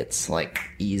tickets like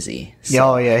easy.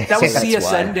 So, Oh yeah, That was That's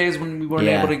CSN why. days when we weren't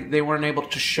Yeah. able to. They weren't able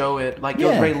to show it. Like it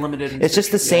was very limited. It's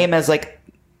just the same as like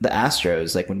the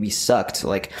Astros. Like when we sucked,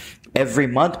 like every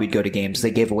month we'd go to games.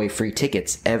 They gave away free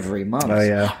tickets every month. Oh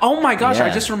yeah. Oh my gosh! Yeah. I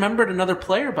just remembered another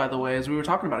player, by the way, as we were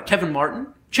talking about it. Kevin Martin,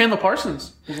 Chandler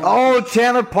Parsons. Oh,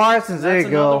 Chandler Parsons. There That's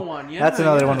you go. another one, yeah, That's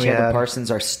another yeah. one we Chandler had.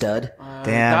 Parsons, our stud.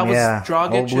 Damn, that was yeah. Dragic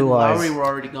Old and blue Lowry eyes. were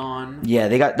already gone. Yeah,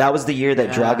 that was the year that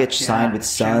Yeah, Dragic signed yeah. with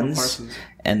Chandler Suns, Parsons.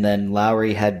 and then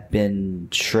Lowry had been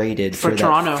traded For for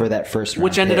Toronto. that first round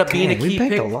Which ended pick. up being Dang, a we key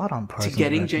banked pick a lot on to Parsons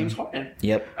getting back James then. Harden.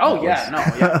 Yep. Oh That yeah,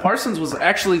 was- no, yeah. Parsons was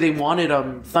actually they wanted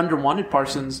Thunder wanted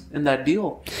Parsons in that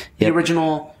deal. The Yep.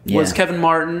 original was Yeah. Kevin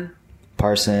Martin,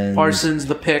 Parsons.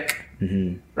 the pick,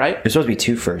 right? It was supposed to be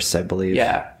 2 firsts, I believe.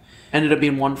 Yeah, ended up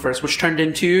being 1 first, which turned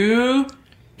into.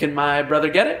 Can my brother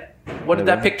get it? What did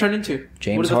that pick turn into?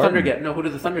 James Who did the Harden. Thunder get? No, who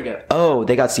did the Thunder get? Oh,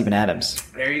 they got Steven Adams.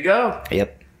 There you go.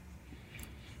 Yep.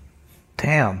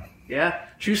 Damn. Yeah,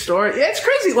 true story. Yeah, it's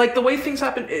crazy. Like the way things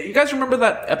happen. You guys remember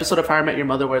that episode of How I Met Your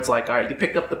Mother where it's like, all right, you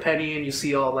picked up the penny and you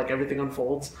see all like everything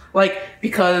unfolds. Like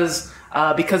because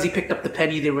he picked up the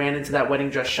penny, they ran into that wedding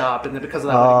dress shop, and then because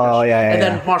of that wedding dress, yeah, and yeah.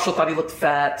 then Marshall thought he looked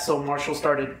fat, so Marshall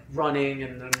started running,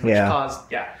 and then which Yeah. caused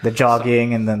The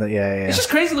jogging and then the yeah. It's just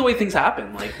crazy the way things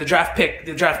happen. Like the draft pick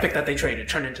that they traded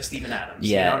turned into Steven Adams.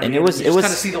 Yeah, you know what I and mean? it was You it just was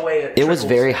kind of see the way it was trickles.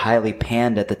 very highly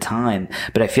panned at the time,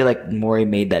 but I feel like Morey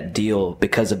made that deal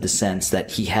because of the sense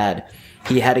that he had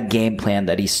a game plan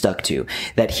that he stuck to,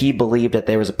 that he believed that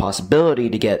there was a possibility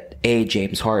to get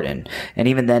James Harden, and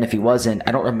even then, if he wasn't,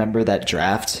 I don't remember that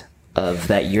draft of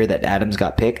that year that Adams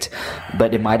got picked,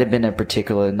 but it might have been a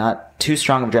particular not too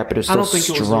strong of a draft, but it was I still don't think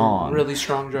strong. it was a really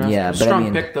strong draft. Yeah, It was a but I strong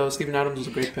mean- pick though. Steven Adams was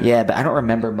a great pick. Yeah, but I don't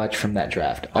remember much from that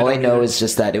draft. All I don't know either. is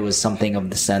just that it was something of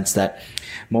the sense that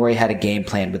Morey had a game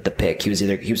plan with the pick. He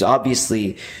was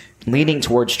obviously leaning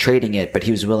towards trading it, but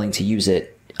he was willing to use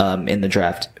it in the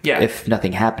draft if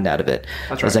nothing happened out of it.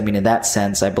 That's Because right. I mean, in that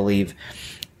sense, I believe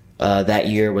that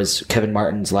year was Kevin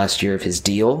Martin's last year of his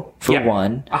deal for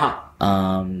one.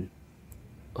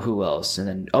 Who else? And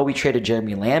then we traded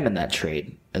Jeremy Lamb in that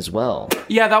trade as well.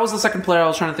 Yeah, that was the second player I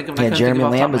was trying to think of. And I Yeah, couldn't Jeremy think of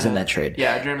off the top Lamb of my was in head. that trade.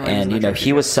 Yeah, Jeremy Lamb was in And, that trade.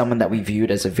 he was someone that we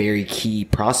viewed as a very key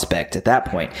prospect at that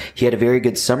point. He had a very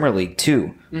good summer league,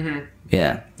 too. Mm-hmm.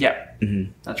 Yeah. Yeah,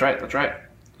 That's right.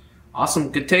 Awesome,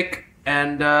 good take.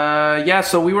 And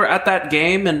so we were at that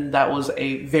game, and that was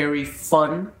a very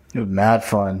fun. It was mad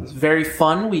fun. Very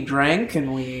fun. We drank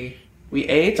and we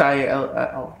ate.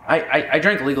 I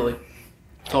drank legally,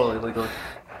 totally legally.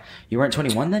 You weren't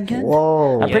 21 then, Ken?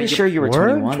 Whoa. I'm pretty sure you were Word?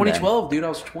 21 then. 2012, dude. I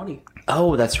was 20.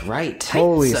 Oh, that's right.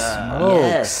 Holy Pizza. smokes.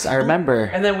 Yes, I remember.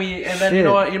 And then you Shit.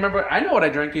 know what? You remember? I know what I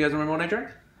drank. You guys remember what I drank?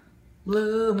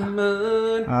 Blue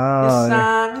moon, Oh, the yeah.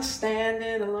 sun is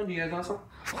standing alone. Do you guys know that song?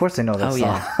 Of course I know that Oh, song.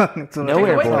 yeah. That's what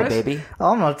Nowhere Wait, boy, Chris. baby.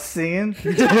 I'm not singing. Let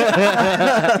me get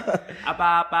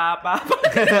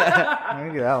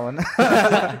that one.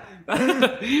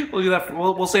 We'll do that.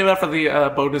 We'll save that for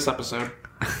the bonus episode.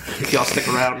 If y'all stick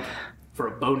around for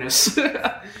a bonus.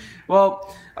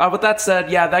 Well, with that said,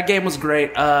 yeah, that game was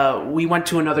great. We went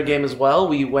to another game as well.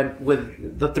 We went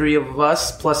with the 3 of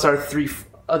us plus our 3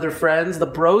 other friends, the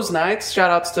Bros Nights. Shout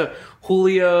outs to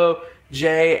Julio,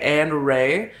 Jay, and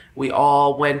Ray. We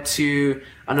all went to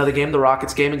another game, the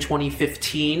Rockets game in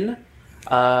 2015.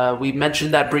 We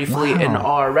mentioned that briefly in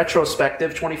our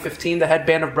retrospective, 2015, the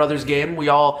Headband of Brothers game. We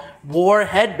all wore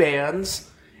headbands,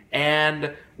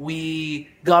 and we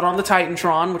got on the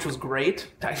Titantron, which was great.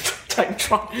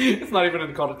 Titantron. It's not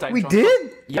even called a Titantron. We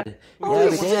did? Yeah, we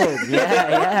did.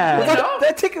 Yeah. Did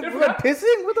I take a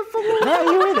pissing? What the fuck? Yeah,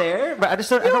 you were there, but I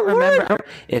don't remember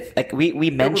if like we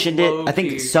mentioned it. I low-key.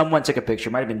 think someone took a picture.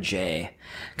 It might have been Jay,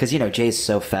 because Jay's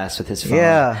so fast with his phone.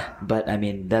 Yeah. But I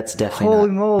mean, that's definitely Holy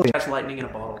not. moly. Catch lightning in a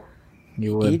bottle. You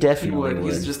He would. He definitely would.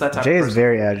 would. He's just that type Jay of is person.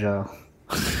 very agile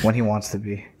when he wants to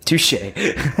be. Touche.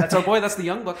 That's our boy. That's the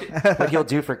young bucket. What he'll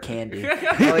do for candy. Oh,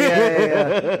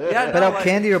 yeah. Yeah, But no, up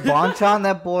Candy or Bonchon,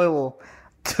 that boy will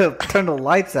turn the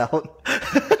lights out.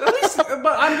 at least,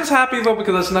 but I'm just happy though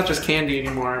because it's not just candy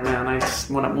anymore, man.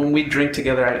 When we drink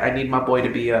together, I need my boy to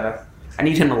be. I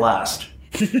need him to last.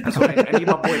 That's what I need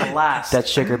my boy to last. That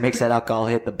sugar makes that alcohol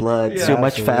hit the blood Yeah. so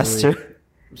much Absolutely. faster.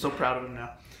 I'm so proud of him now.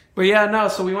 But yeah, no.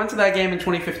 So we went to that game in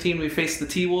 2015. We faced the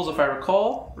T-Wolves, if I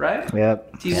recall, right?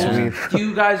 Yep. T-Wolves. Do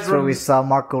you guys That's where we remember? saw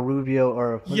Marco Rubio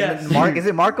or Yes. Is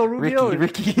it Marco Rubio?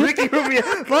 Ricky. Ricky Rubio.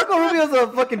 Marco Rubio's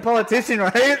a fucking politician,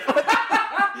 right?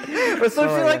 or some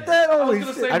shit like that. I was Holy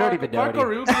gonna shit! say I don't even know Marco any.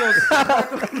 Rubio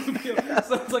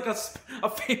sounds like a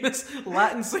famous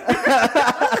Latin singer.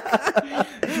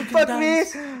 Fuck me.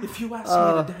 If you ask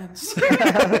me to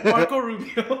dance, Marco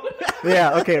Rubio.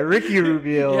 Yeah, okay, Ricky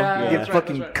Rubio Yeah, gets that's right,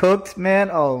 fucking that's right. cooked, man.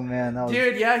 Oh man, that was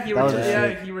Dude, yeah, he That was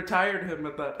a he retired him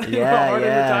at that. Yeah, Harden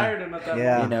yeah. retired him at that.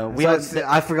 yeah. You know, we So all-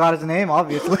 I forgot his name,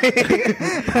 obviously.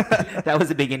 That was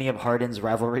the beginning of Harden's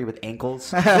rivalry with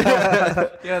ankles. Yeah,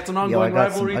 it's an Yo, ongoing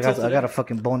rivalry. I till got a today.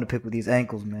 fucking bone to pick with these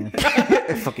ankles, man.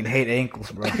 I fucking hate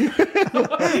ankles, bro.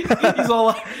 He's all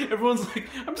like, everyone's like,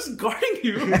 I'm just guarding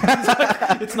you. He's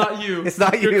like, it's not you. It's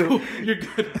not You're you. cool. You're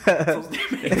good. Those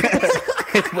damn ankles.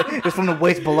 It's from the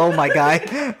waist below, my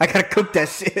guy. I gotta cook that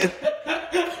shit.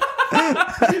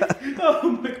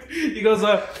 Oh my. He goes,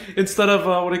 instead of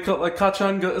what do you call it, like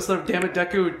Kachan, instead of damn it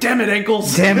Deku, damn it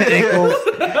ankles. Damn it, ankles.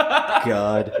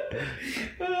 God.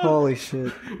 Holy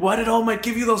shit. Why did All Might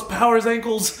give you those powers,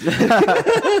 ankles?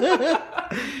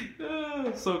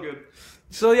 So good.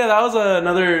 So yeah, that was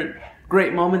another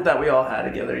great moment that we all had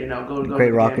together. You know, go to Great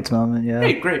the Rockets game. moment,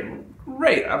 yeah.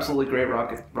 Great, absolutely great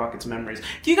Rockets memories.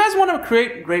 Do you guys want to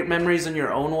create great memories in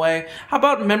your own way? How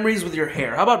about memories with your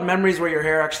hair? How about memories where your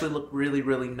hair actually looked really,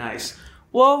 really nice?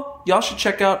 Well, y'all should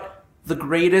check out the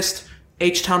greatest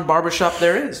H-Town barbershop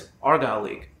there is, Argyle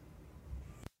League.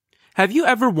 Have you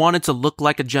ever wanted to look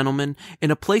like a gentleman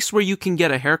in a place where you can get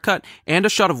a haircut and a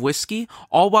shot of whiskey,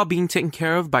 all while being taken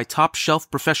care of by top-shelf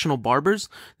professional barbers?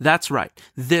 That's right.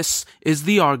 This is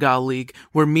the Argyle League,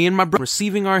 where me and my brother are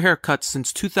receiving our haircuts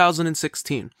since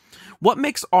 2016. What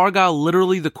makes Argyle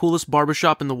literally the coolest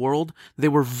barbershop in the world? They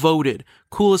were voted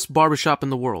coolest barbershop in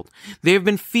the world. They have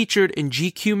been featured in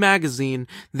GQ magazine.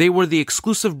 They were the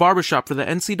exclusive barbershop for the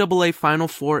NCAA Final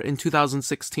Four in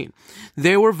 2016.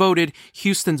 They were voted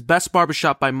Houston's best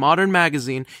barbershop by Modern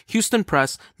Magazine, Houston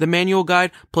Press, The Manual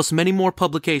Guide, plus many more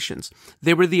publications.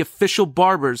 They were the official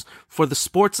barbers for the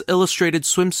Sports Illustrated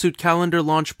swimsuit calendar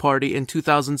launch party in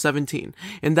 2017.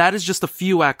 And that is just a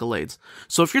few accolades.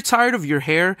 So if you're tired of your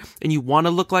hair and you want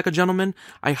to look like a gentleman,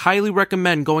 I highly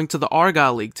recommend going to the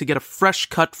Argyle League to get a fresh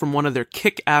cut from one of their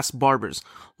kick-ass barbers,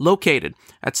 located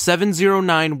at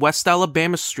 709 West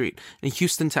Alabama Street in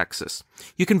Houston, Texas.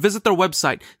 You can visit their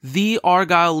website,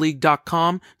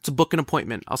 theargyleleague.com, to book an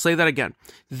appointment. I'll say that again,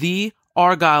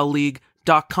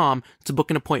 theargyleleague.com to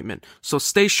book an appointment. So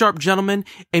stay sharp, gentlemen,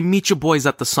 and meet your boys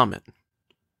at the summit.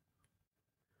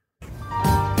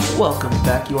 Welcome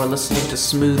back. You are listening to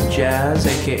Smooth Jazz,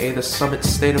 aka the Summit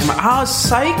State of Mind.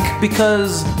 Psych,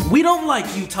 because we don't like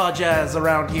Utah Jazz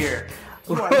around here.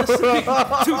 You are listening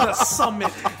to the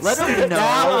Summit. Let them State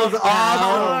know of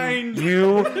awesome. Mind.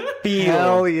 You feel.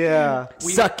 Hell yeah.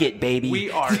 Suck it, baby. We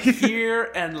are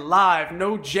here and live.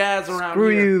 No jazz around Screw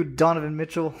here. you, Donovan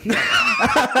Mitchell.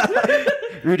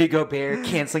 Rudy Gobert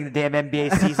canceling the damn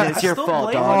NBA season. It's your still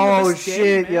fault, blame dog. him. Oh this day,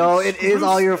 shit, man. yo. It is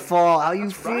all your fault. How you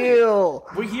That's right. feel?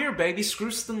 We're here, baby.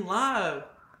 Screwston live.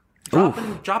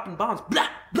 Dropping bombs. Blah,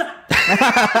 blah.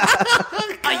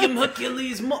 I am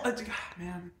Hercules.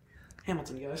 Man.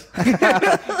 Hamilton, guys.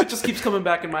 It just keeps coming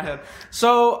back in my head.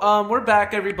 So, we're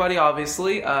back, everybody,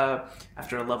 obviously,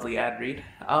 after a lovely ad read.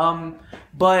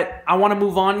 But I want to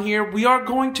move on here. We are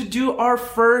going to do our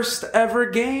first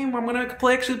ever game. I'm going to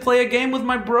actually play a game with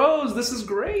my bros. This is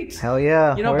great. Hell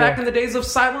yeah. You know, Where- back in the days of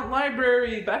Silent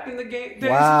Library, back in the days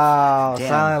Wow, Damn.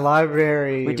 Silent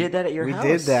Library. We did that at your we house.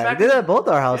 did that. Back We did in- that at both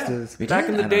our Yeah. houses. We Back did?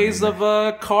 in I the don't days remember.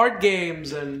 of card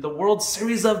games and the World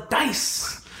Series of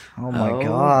Dice. Oh my Oh,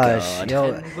 gosh. God. Yo,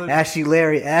 And- Ashy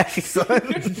Larry, Ashy son.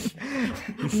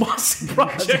 Mossy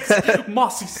Projects.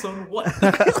 Mossy son, what?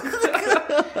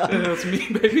 That's me,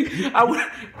 baby. I would,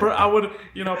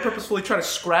 purposefully try to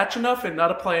scratch enough and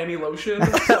not apply any lotion.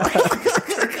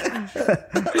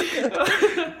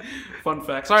 Fun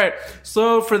facts. All right.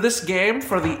 So for this game,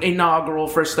 for the inaugural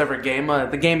first ever game,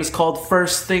 the game is called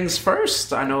First Things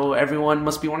First. I know everyone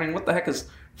must be wondering what the heck is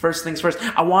First Things First.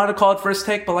 I wanted to call it First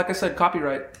Take, but like I said,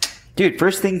 copyright. Dude,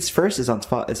 First Things First is on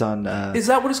Is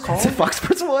that what it's called? Fox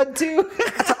Sports 1 too.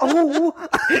 Oh,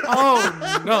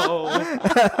 Oh no!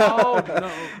 Oh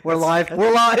no! we're live.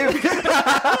 We're live.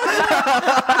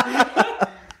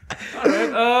 All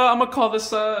right, I'm gonna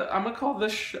call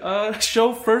this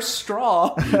show First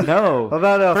Straw. No. What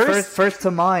about First- first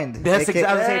to mind? That's AKA exactly.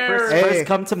 I would say first, Hey. first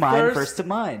come to mind. First- First to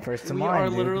mind. First to We mind. are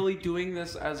dude. literally doing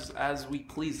this as we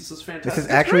please. This is fantastic. This is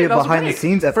It's actually great. a That was behind the great.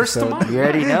 scenes First to episode. mind. You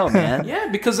already know, man. Yeah,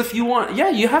 because if you want,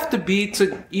 you have to be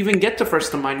to even get to First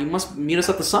to Mind. You must meet us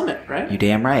at the summit, right? You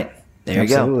damn right. There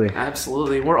Absolutely. you go.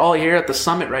 Absolutely. We're all here at the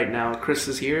summit right now. Chris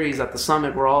is here. He's at the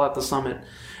summit. We're all at the summit.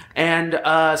 And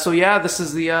so, yeah, this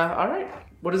is the... all right.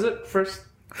 What is it?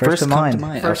 First to mind.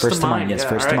 First to mind. Yes, yeah.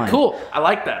 first All to right, mind. Cool. I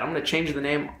like that. I'm gonna change the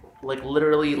name like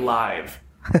literally live.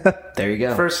 There you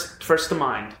go. First to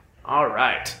mind. All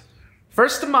right.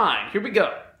 First to mind. Here we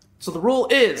go. So the rule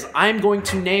is I'm going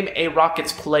to name a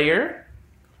Rockets player.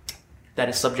 That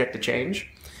is subject to change.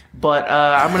 But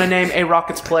I'm going to name a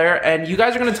Rockets player, and you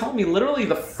guys are going to tell me literally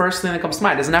the first thing that comes to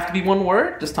mind. It doesn't have to be one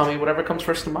word. Just tell me whatever comes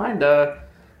first to mind.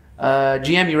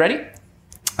 GM, you ready?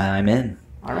 I'm in.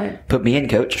 All right. Put me in,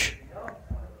 coach.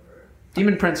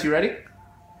 Demon Prince, you ready?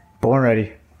 Born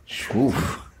ready.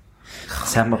 Oof.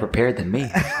 Sound more prepared than me.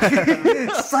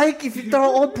 Psych, if you throw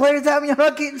old players at me, I'm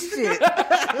not getting shit.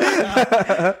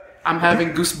 I'm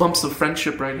having goosebumps of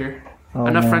friendship right here. Oh,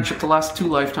 Enough man. friendship to last 2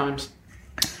 lifetimes.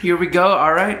 Here we go.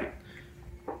 All right.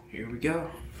 Here we go.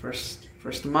 First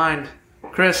to mind.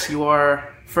 Chris, you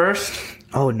are first.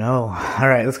 Oh, no. All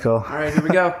right, let's go. All right, here we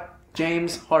go.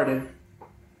 James Harden.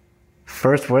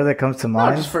 First word that comes to No,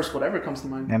 mind, just first whatever comes to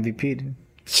mind. MVP, dude.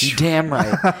 You damn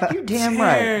right. You damn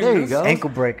right. There you go. Ankle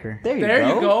breaker. There you There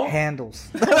go. you go. Handles.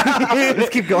 Let's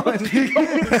keep going.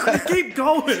 Keep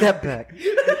going. Step back.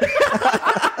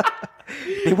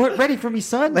 They weren't ready for me,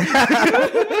 son.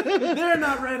 They're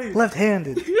not ready.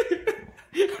 Left-handed.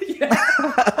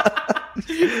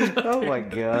 Oh my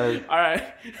god. All right.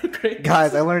 Great.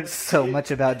 Guys, I learned so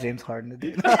much about James Harden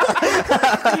today.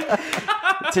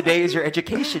 Today is your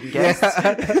education, guest.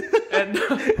 And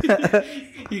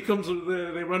he comes with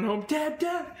they run home. Dad,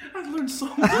 I learned so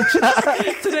much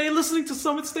today listening to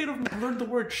Summit State. I learned the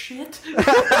word shit.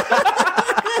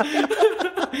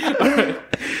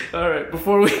 All right.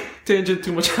 Before we tangent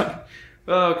too much out.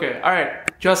 Okay. All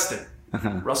right. Justin.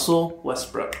 Russell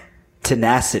Westbrook.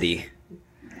 Tenacity.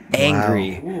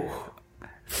 Angry. Ooh.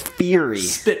 Fury.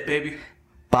 Spit, baby.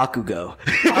 Bakugo.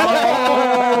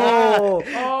 Oh,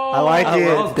 I like it.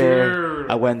 well, There. dude.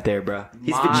 I went there, bro.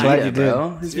 He's Mine. Glad you Vegeta, did.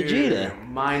 bro. He's Vegeta.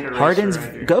 Mind eraser Harden's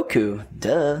right here. Goku.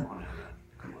 Duh.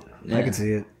 I can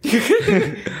see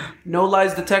it. No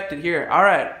lies detected here. All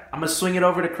right. I'm going to swing it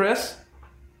over to Chris.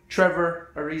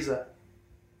 Trevor Ariza.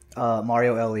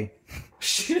 Mario Ellie.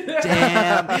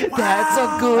 Damn. That's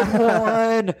a good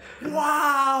one.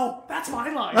 Wow, that's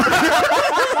my line.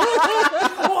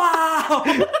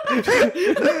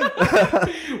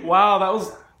 Wow,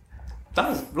 that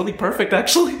was really perfect.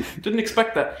 Actually, didn't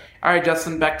expect that. All right,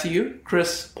 Justin, back to you,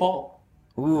 Chris Paul.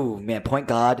 Ooh, man. Point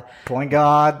God. Point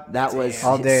God. That was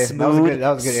All day. smooth.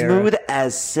 That was a good era. Smooth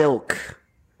as silk.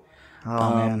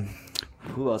 Oh, man.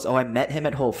 Who else? Oh, I met him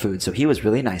at Whole Foods, so he was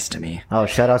really nice to me. Oh,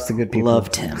 shout outs to good people.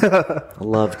 Loved him.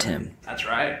 Loved him. That's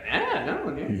right. Yeah, no,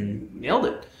 nailed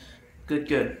it.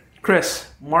 Good.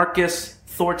 Chris Marcus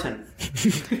Thornton.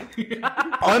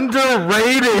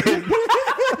 Underrated.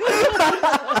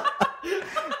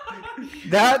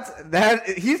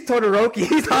 He's Todoroki.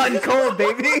 He's hot and cold,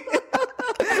 baby.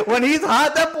 When he's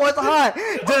hot, that boy's hot.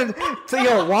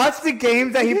 So watch the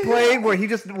games that he played where he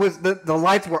just was the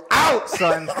lights were out,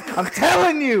 son. I'm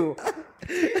telling you.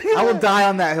 I will die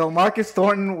on that hill. Marcus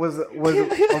Thornton was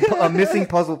a missing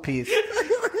puzzle piece.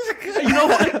 You know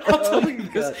what? I'll tell you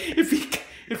because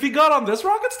if he got on this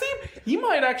Rockets team, he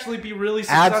might actually be really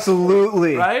successful.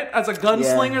 Absolutely. Right? As a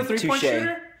gunslinger, Yeah, 3-point touche.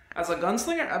 shooter? As a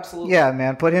gunslinger? Absolutely. Yeah,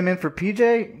 man. Put him in for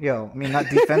PJ. Yo, I mean, not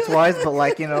defense-wise, but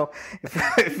like,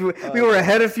 if we were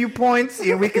ahead a few points,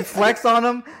 we could flex on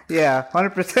him. Yeah,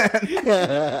 100%.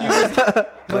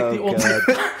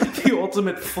 The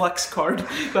ultimate flex card.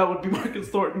 That would be Marcus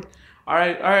Thornton. All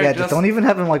right. Yeah, just don't even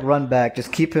have him like run back.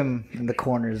 Just keep him in the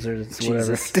corners or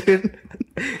whatever, Jesus. dude.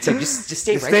 It's like, just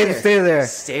stay right Stay- there. stay there.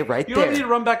 Stay right You there. don't need to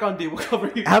run back on D. We'll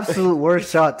cover you. Absolute worst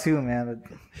shot too, man.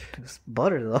 It's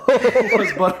butter though. It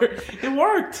was butter. It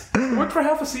worked. It worked for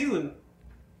half a season.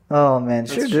 Oh man,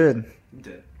 sure true. did. It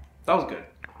did. That was good.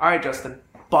 All right, Justin.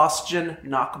 Boston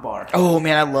Nakbar. Oh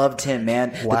man, I loved him,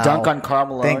 man. Wow. The dunk on Karl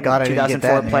Malone, Thank God I didn't get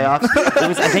 2004 that,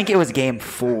 playoffs. I think it was game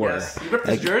 4. Yes. He ripped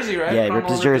his jersey, right? Yeah, he Karl ripped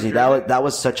his Malone jersey. That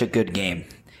was such a good game,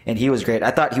 and he was great.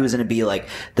 I thought he was going to be like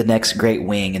the next great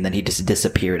wing, and then he just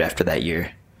disappeared after that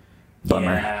year.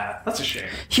 Bummer. Yeah, that's a shame.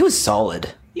 He was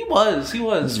solid. He was. He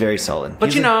was very solid.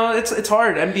 But it's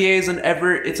hard. NBA is an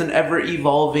ever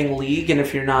evolving league, and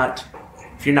if you're not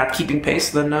keeping pace,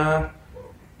 then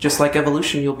just like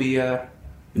evolution, you'll be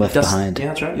Left behind. Yeah,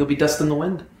 that's right. You'll be dust in the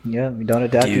wind. Yeah, we don't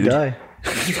adapt, you Dude. die.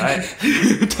 That's right.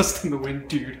 Dust in the wind,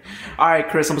 dude. All right,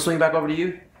 Chris, I'm gonna swing back over to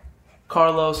you.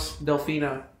 Carlos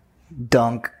Delfino.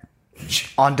 Dunk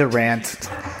on Durant.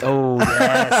 Oh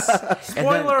yes.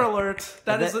 Spoiler alert.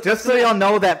 That is Just so y'all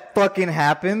know that fucking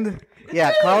happened.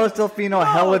 Yeah, Carlos Delfino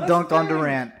hella that's dunked on great.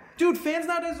 Durant. Dude, fans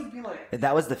nowadays would be like,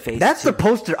 That was the face. That's the too.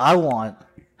 poster I want.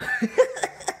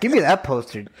 Give me that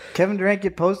poster. Kevin Durant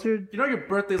get postered? You know your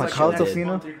birthday's By like Carlos next Tofino?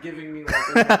 month. You're giving me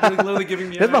like literally giving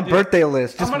me. That's an my idea. birthday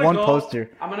list. Just I'm gonna one go- poster.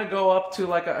 I'm gonna go up to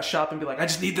like a shop and be like, I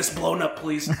just need this blown up,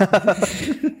 please. is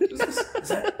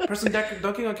that person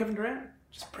dunking on Kevin Durant?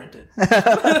 Just print it.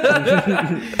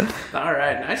 All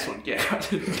right, nice one. Yeah,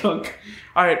 dunk.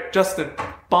 All right, Justin.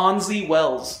 Bonzi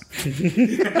Wells.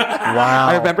 Wow.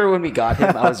 I remember when we got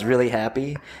him, I was really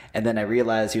happy, and then I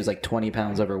realized he was like 20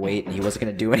 pounds overweight and he wasn't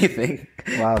going to do anything.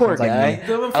 Wow, Poor sounds like guy.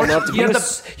 me. I loved him. He had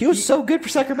He was so good for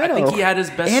Sacramento. I think he had his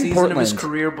best and season Portland. of his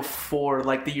career before,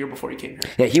 like the year before he came here.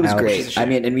 Yeah, he was Ouch. Which is a great. shame. I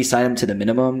mean, and we signed him to the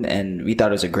minimum, and we thought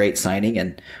it was a great signing,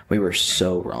 and we were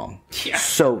so wrong. Yeah.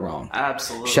 So wrong.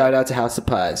 Absolutely. Shout out to House of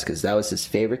Pies, because that was his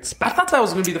favorite I spot. thought that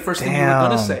was going to be the first thing you were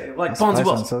going to Damn. say. Like, House of Bonzi Pies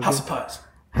Wells, sounds so House good. of Pies.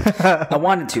 I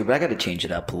wanted to, but I got to change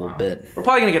it up a little bit. We're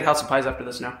probably going to get House of Pies after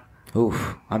this now.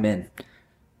 Oof, I'm in.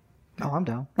 Oh, I'm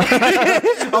down.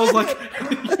 I was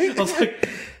like,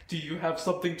 do you have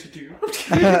something to do?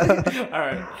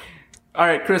 All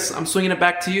right, Chris, I'm swinging it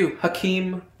back to you.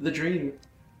 Hakeem the Dream.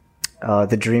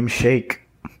 The Dream Shake.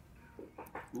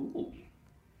 Ooh.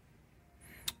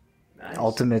 Nice.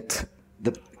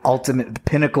 The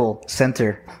pinnacle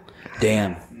center.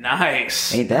 Damn.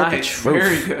 Nice. Ain't that nice. the truth?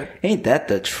 Very good. Ain't that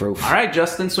the truth? All right,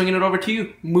 Justin, swinging it over to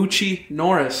you. Moochie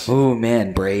Norris. Oh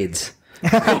man, braids.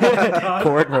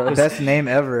 Cornrows. Best name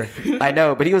ever. I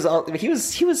know, but he was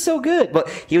so good. But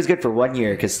he was good for 1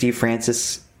 year because Steve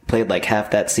Francis played like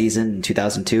half that season in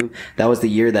 2002. That was the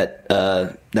year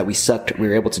that we sucked. We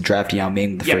were able to draft Yao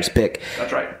Ming, the Yep. first pick.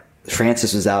 That's right.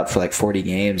 Francis was out for like 40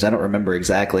 games. I don't remember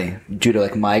exactly due to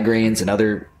like migraines and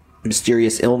other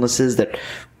mysterious illnesses that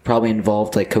probably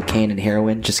involved like cocaine and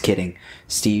heroin. Just kidding,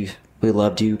 Steve. We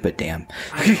loved you, but damn.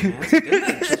 I know, man.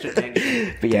 It's such a thing.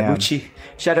 But yeah, Damn. Moochie.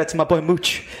 Shout out to my boy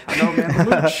Mooch. I know, man.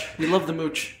 The Mooch. We love the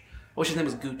Mooch. I wish his name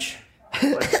was Gooch.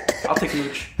 But I'll take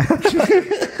Mooch.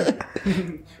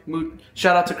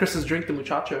 Shout out to Chris's drink, the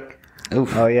Muchacho.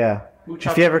 Oof. Oh, yeah.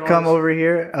 Muchacho If you ever come Norris. over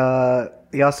here,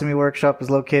 the Yasumi Workshop is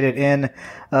located in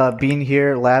Bean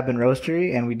Here Lab and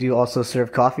Roastery, and we do also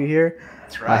serve coffee here.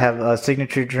 That's right. I have a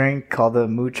signature drink called the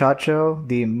Muchacho,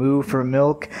 the Mu for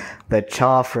milk, the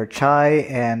Cha for chai,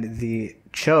 and the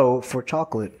Cho for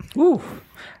chocolate. Ooh.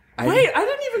 Wait, I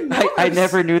didn't even know I this.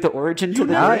 never knew the origin to You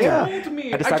that. never yeah. told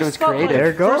me. I just thought it was thought, creative. Like, There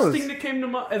it First goes. thing that came to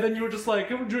mind, and then you were just like,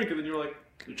 "Give him a drink," and then you were like,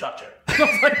 "Muchacho." I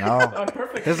was like, No. oh,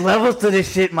 perfect. There's levels to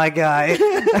this shit, my guy.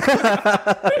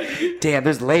 Damn,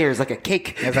 there's layers like a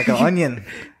cake. It's like an onion.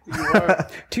 You are.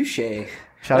 Touche.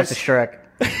 Shout out to Shrek.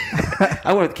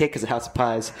 I went with cake because of House of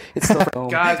Pies. It's still home.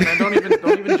 Guys, man, don't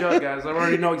even judge, guys. I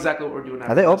already know exactly what we're doing.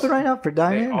 Are they open right now for They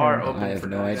dining? are Or- open. I have for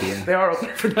no dining. idea. They are open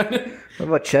for dining. What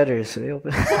about Cheddar's? Are they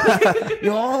open?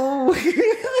 Yo.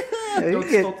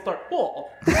 Don't start. Oh.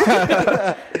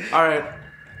 All right,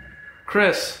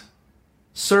 Chris.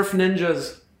 Surf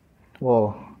Ninjas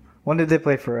Whoa. When did they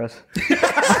play for us?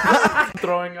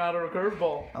 throwing out a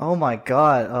curveball. Oh my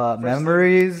god.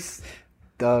 Memories.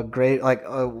 The great, like,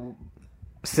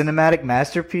 cinematic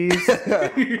masterpiece.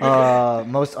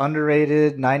 Most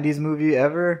underrated 90s movie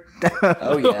ever.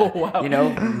 Oh yeah. Oh, wow. You know,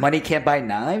 money can't buy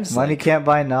knives. Money Like, Can't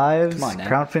Buy Knives. Come on now.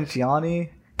 Crown Prince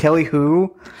Yanni. Kelly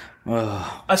Who.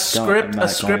 ugh. A script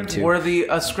not going to. worthy,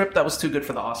 a script that was too good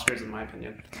for the Oscars, in my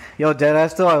opinion. Yo,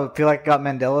 deadass though, I feel like I got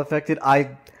Mandela affected.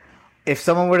 If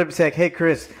someone were to say, like, hey,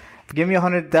 Chris, give me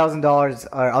 $100,000,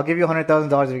 or I'll give you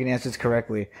 $100,000 if you can answer this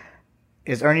correctly.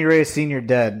 Is Ernie Reyes Sr.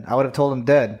 dead? I would have told him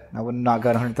dead. I would have not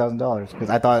got $100,000 because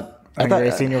I thought Ernie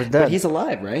Reyes Sr. was dead. But he's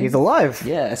alive, right? He's alive.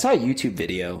 Yeah, I saw a YouTube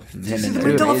video of him and The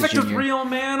Ernie Mandela Reyes effect is Jr. real,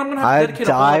 man. I'm gonna have to dedicate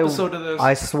a whole episode to this.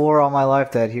 I swore all my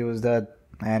life that he was dead,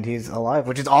 and he's alive,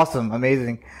 which is awesome,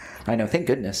 amazing. I know. Thank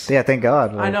goodness. Yeah, thank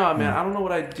God. I know, man. I don't know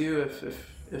what I'd do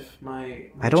if my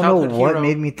I don't know childhood what hero-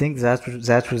 made me think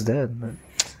Zatch was dead. But.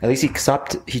 At least he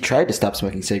tried to stop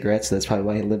smoking cigarettes. So that's probably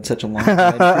why he lived such a long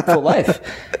and fruitful life.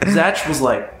 Zatch was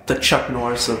like the Chuck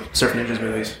Norris of Surf Ninjas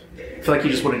movies. I feel like he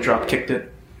just would have drop kicked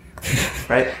it,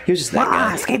 right? He was just that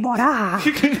guy.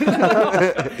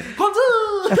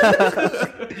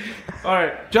 All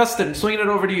right, Justin, swinging it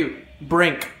over to you.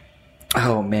 Brink.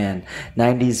 Oh man,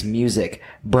 90s music,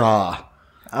 bra,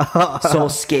 soul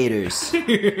skaters.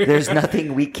 There's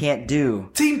nothing we can't do.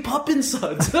 Team Puppin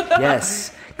Suds.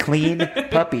 Yes, clean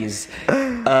puppies.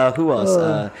 Who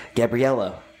else?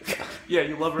 Gabriella. Yeah,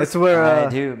 you love her. That's where I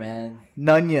do, man.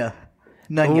 Nunya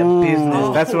Ooh.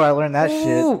 business. That's where I learned that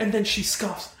Ooh. shit. And then she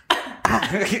scoffs.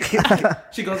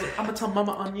 She goes, I'm gonna tell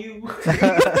mama on you.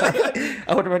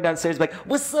 I would run downstairs like,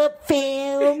 "What's up,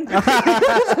 fam?"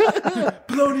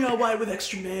 Bologna all white with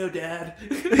extra mayo, Dad.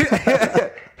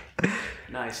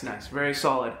 Nice. Very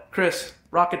solid. Chris,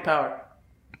 Rocket Power.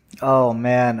 Oh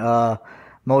man,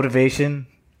 motivation,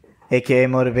 aka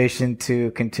motivation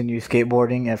to continue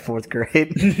skateboarding at 4th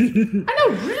grade. I know,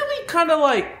 really kind of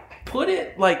like put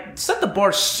it, like set the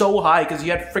bar so high because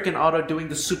you had freaking Otto doing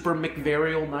the Super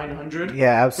McVarial 900.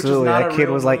 Yeah, absolutely. not That a kid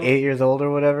real was like move. 8 years old or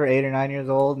whatever, 8 or 9 years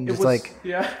old, and It just was- like,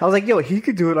 yeah. I was like, yo, he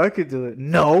could do it, I could do it.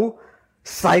 No,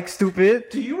 psych, stupid.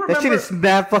 Do you That shit remember- is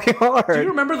mad fucking hard. Do you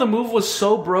remember the move was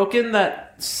so broken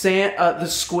that the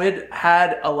squid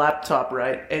had a laptop,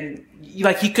 right? And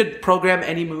like he could program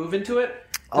any move into it.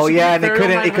 The Oh, Super yeah, and it McVarial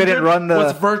couldn't 900 run the-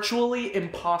 was virtually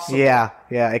impossible. Yeah,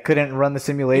 it couldn't run the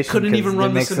simulation. It couldn't 'cause even it run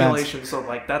the makes sense. simulation. So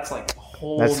like that's like a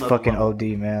whole. That's nother fucking level.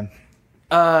 OD, man.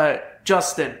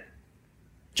 Justin,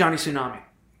 Johnny Tsunami.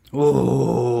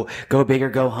 Ooh, go big or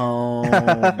go home.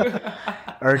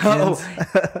 Urchins.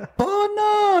 Oh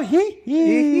no,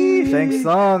 hee. Thanks,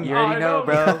 song. You already know,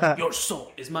 bro. Your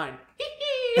soul is mine.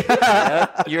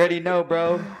 You already know,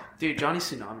 bro. Dude, Johnny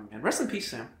Tsunami, man. Rest in peace,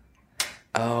 Sam.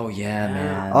 Oh yeah,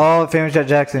 man. Oh, Famous Jet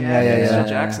Jackson. Yeah. Mr.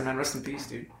 Jackson, man. Rest in peace,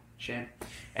 dude. Shame.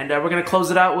 And we're gonna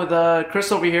close it out with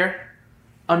Chris over here,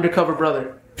 Undercover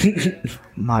Brother.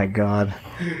 My God.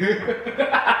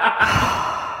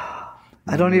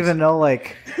 I don't even know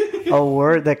like a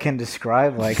word that can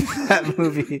describe like that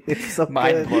movie. It's so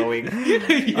Mind good. blowing.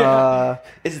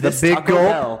 Is the this big Taco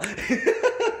gulp? Bell?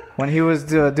 When he was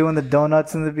doing the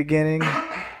donuts in the beginning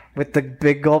with the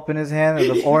big gulp in his hand and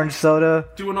the orange soda.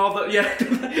 Doing all the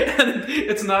and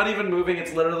it's not even moving.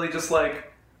 It's literally just like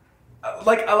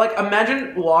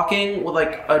imagine walking with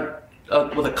like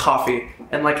with a coffee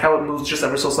and like how it moves just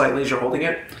ever so slightly as you're holding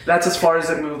it. That's as far as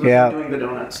it moves with Yeah. him doing the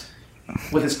donuts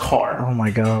with his car. Oh my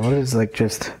God, what is like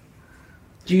just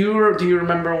Do you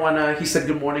remember when he said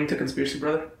good morning to Conspiracy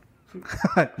Brother?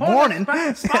 morning?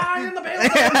 Spy in the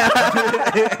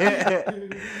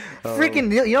building. Freaking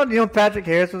Neil Patrick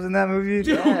Harris was in that movie.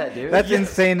 Yeah, dude. That's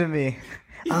insane to me.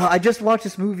 I just watched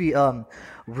this movie,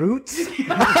 Roots.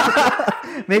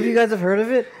 Maybe you guys have heard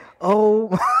of it.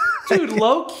 Oh, Dude,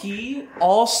 low key,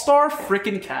 all star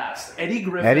freaking cast. Eddie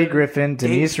Griffin,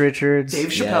 Denise Richards, Dave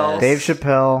Chappelle, Dave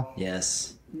Chappelle.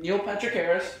 Yes. Neil Patrick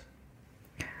Harris.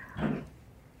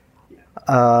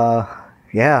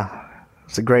 Yeah,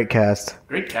 it's a great cast.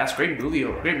 Great cast, great movie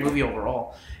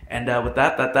overall. And with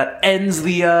that ends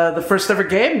the first ever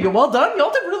game. You're well done.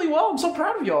 Y'all did really well. I'm so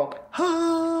proud of y'all.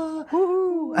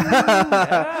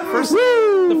 Yeah,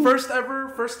 the first ever,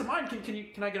 first of mine.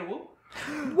 Can I get a whoop?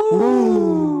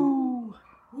 Woo!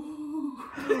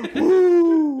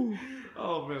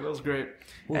 Oh man, that was great.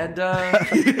 And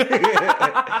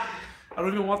I don't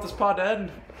even want this pod to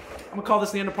end. I'm gonna call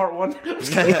this the end of part 1.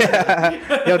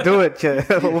 Yo, do it.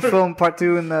 We'll film part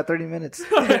 2 in 30 minutes.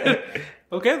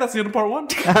 Okay, that's the end of part 1.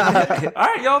 All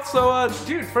right, y'all. So,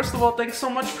 dude, first of all, thanks so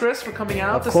much, Chris, for coming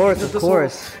out. Of course. Will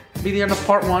be the end of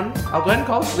part 1. I'll go ahead and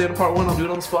call it the end of part 1. I'll do it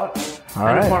on the spot. All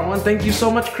End of right. part 1. Thank you so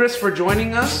much, Chris, for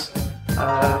joining us.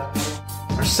 Our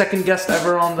second guest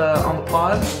ever on the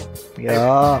pod.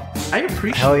 Yeah, I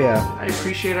appreciate. hell yeah. I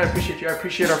appreciate you. I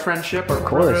appreciate our friendship, our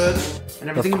course. brotherhood, and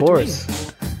everything Of in between.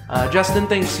 course. Justin,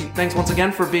 thanks once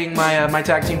again for being my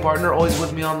tag team partner, always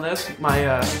with me on this.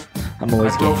 I'm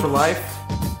always Grow game. for life.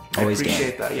 Always I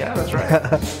appreciate that. Yeah, that's right.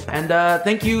 And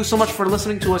thank you so much for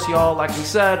listening to us, y'all. Like we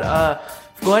said,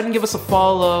 go ahead and give us a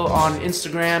follow on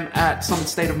Instagram at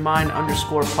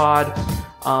 @somestateofmind_pod.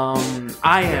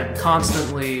 I am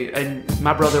constantly, and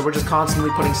my brother, we're just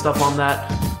constantly putting stuff on that.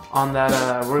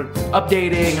 We're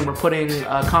updating and we're putting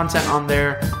content on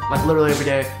there like literally every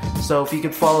day. So if you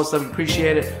could follow us, I would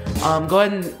appreciate it. Go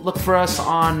ahead and look for us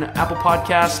on Apple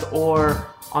Podcast or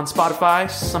on Spotify,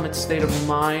 Summit State of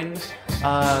Mind.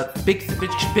 Big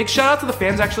shout out to the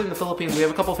fans actually in the Philippines. We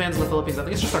have a couple fans in the Philippines. I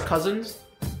think it's just our cousins.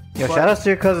 Yo, shout outs to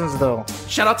your cousins though.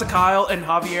 Shout out to Kyle and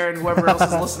Javier and whoever else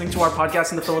is listening to our podcast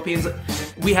in the Philippines.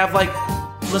 We have like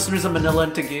listeners in Manila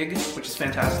and Taguig, which is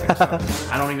fantastic. So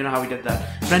I don't even know how we did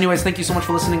that. But anyways, thank you so much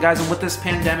for listening, guys. And with this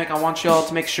pandemic, I want y'all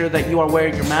to make sure that you are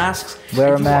wearing your masks. Wear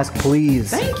a If you mask, please.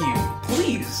 Thank you,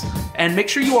 please. And make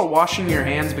sure you are washing your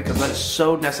hands because that is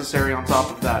so necessary on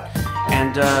top of that.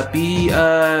 And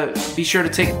be sure to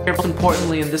take care, most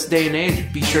importantly in this day and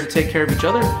age, be sure to take care of each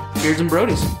other, beards and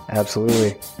brodies.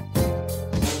 Absolutely.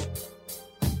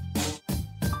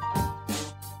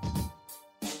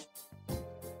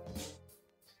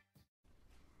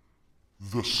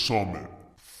 The Summit.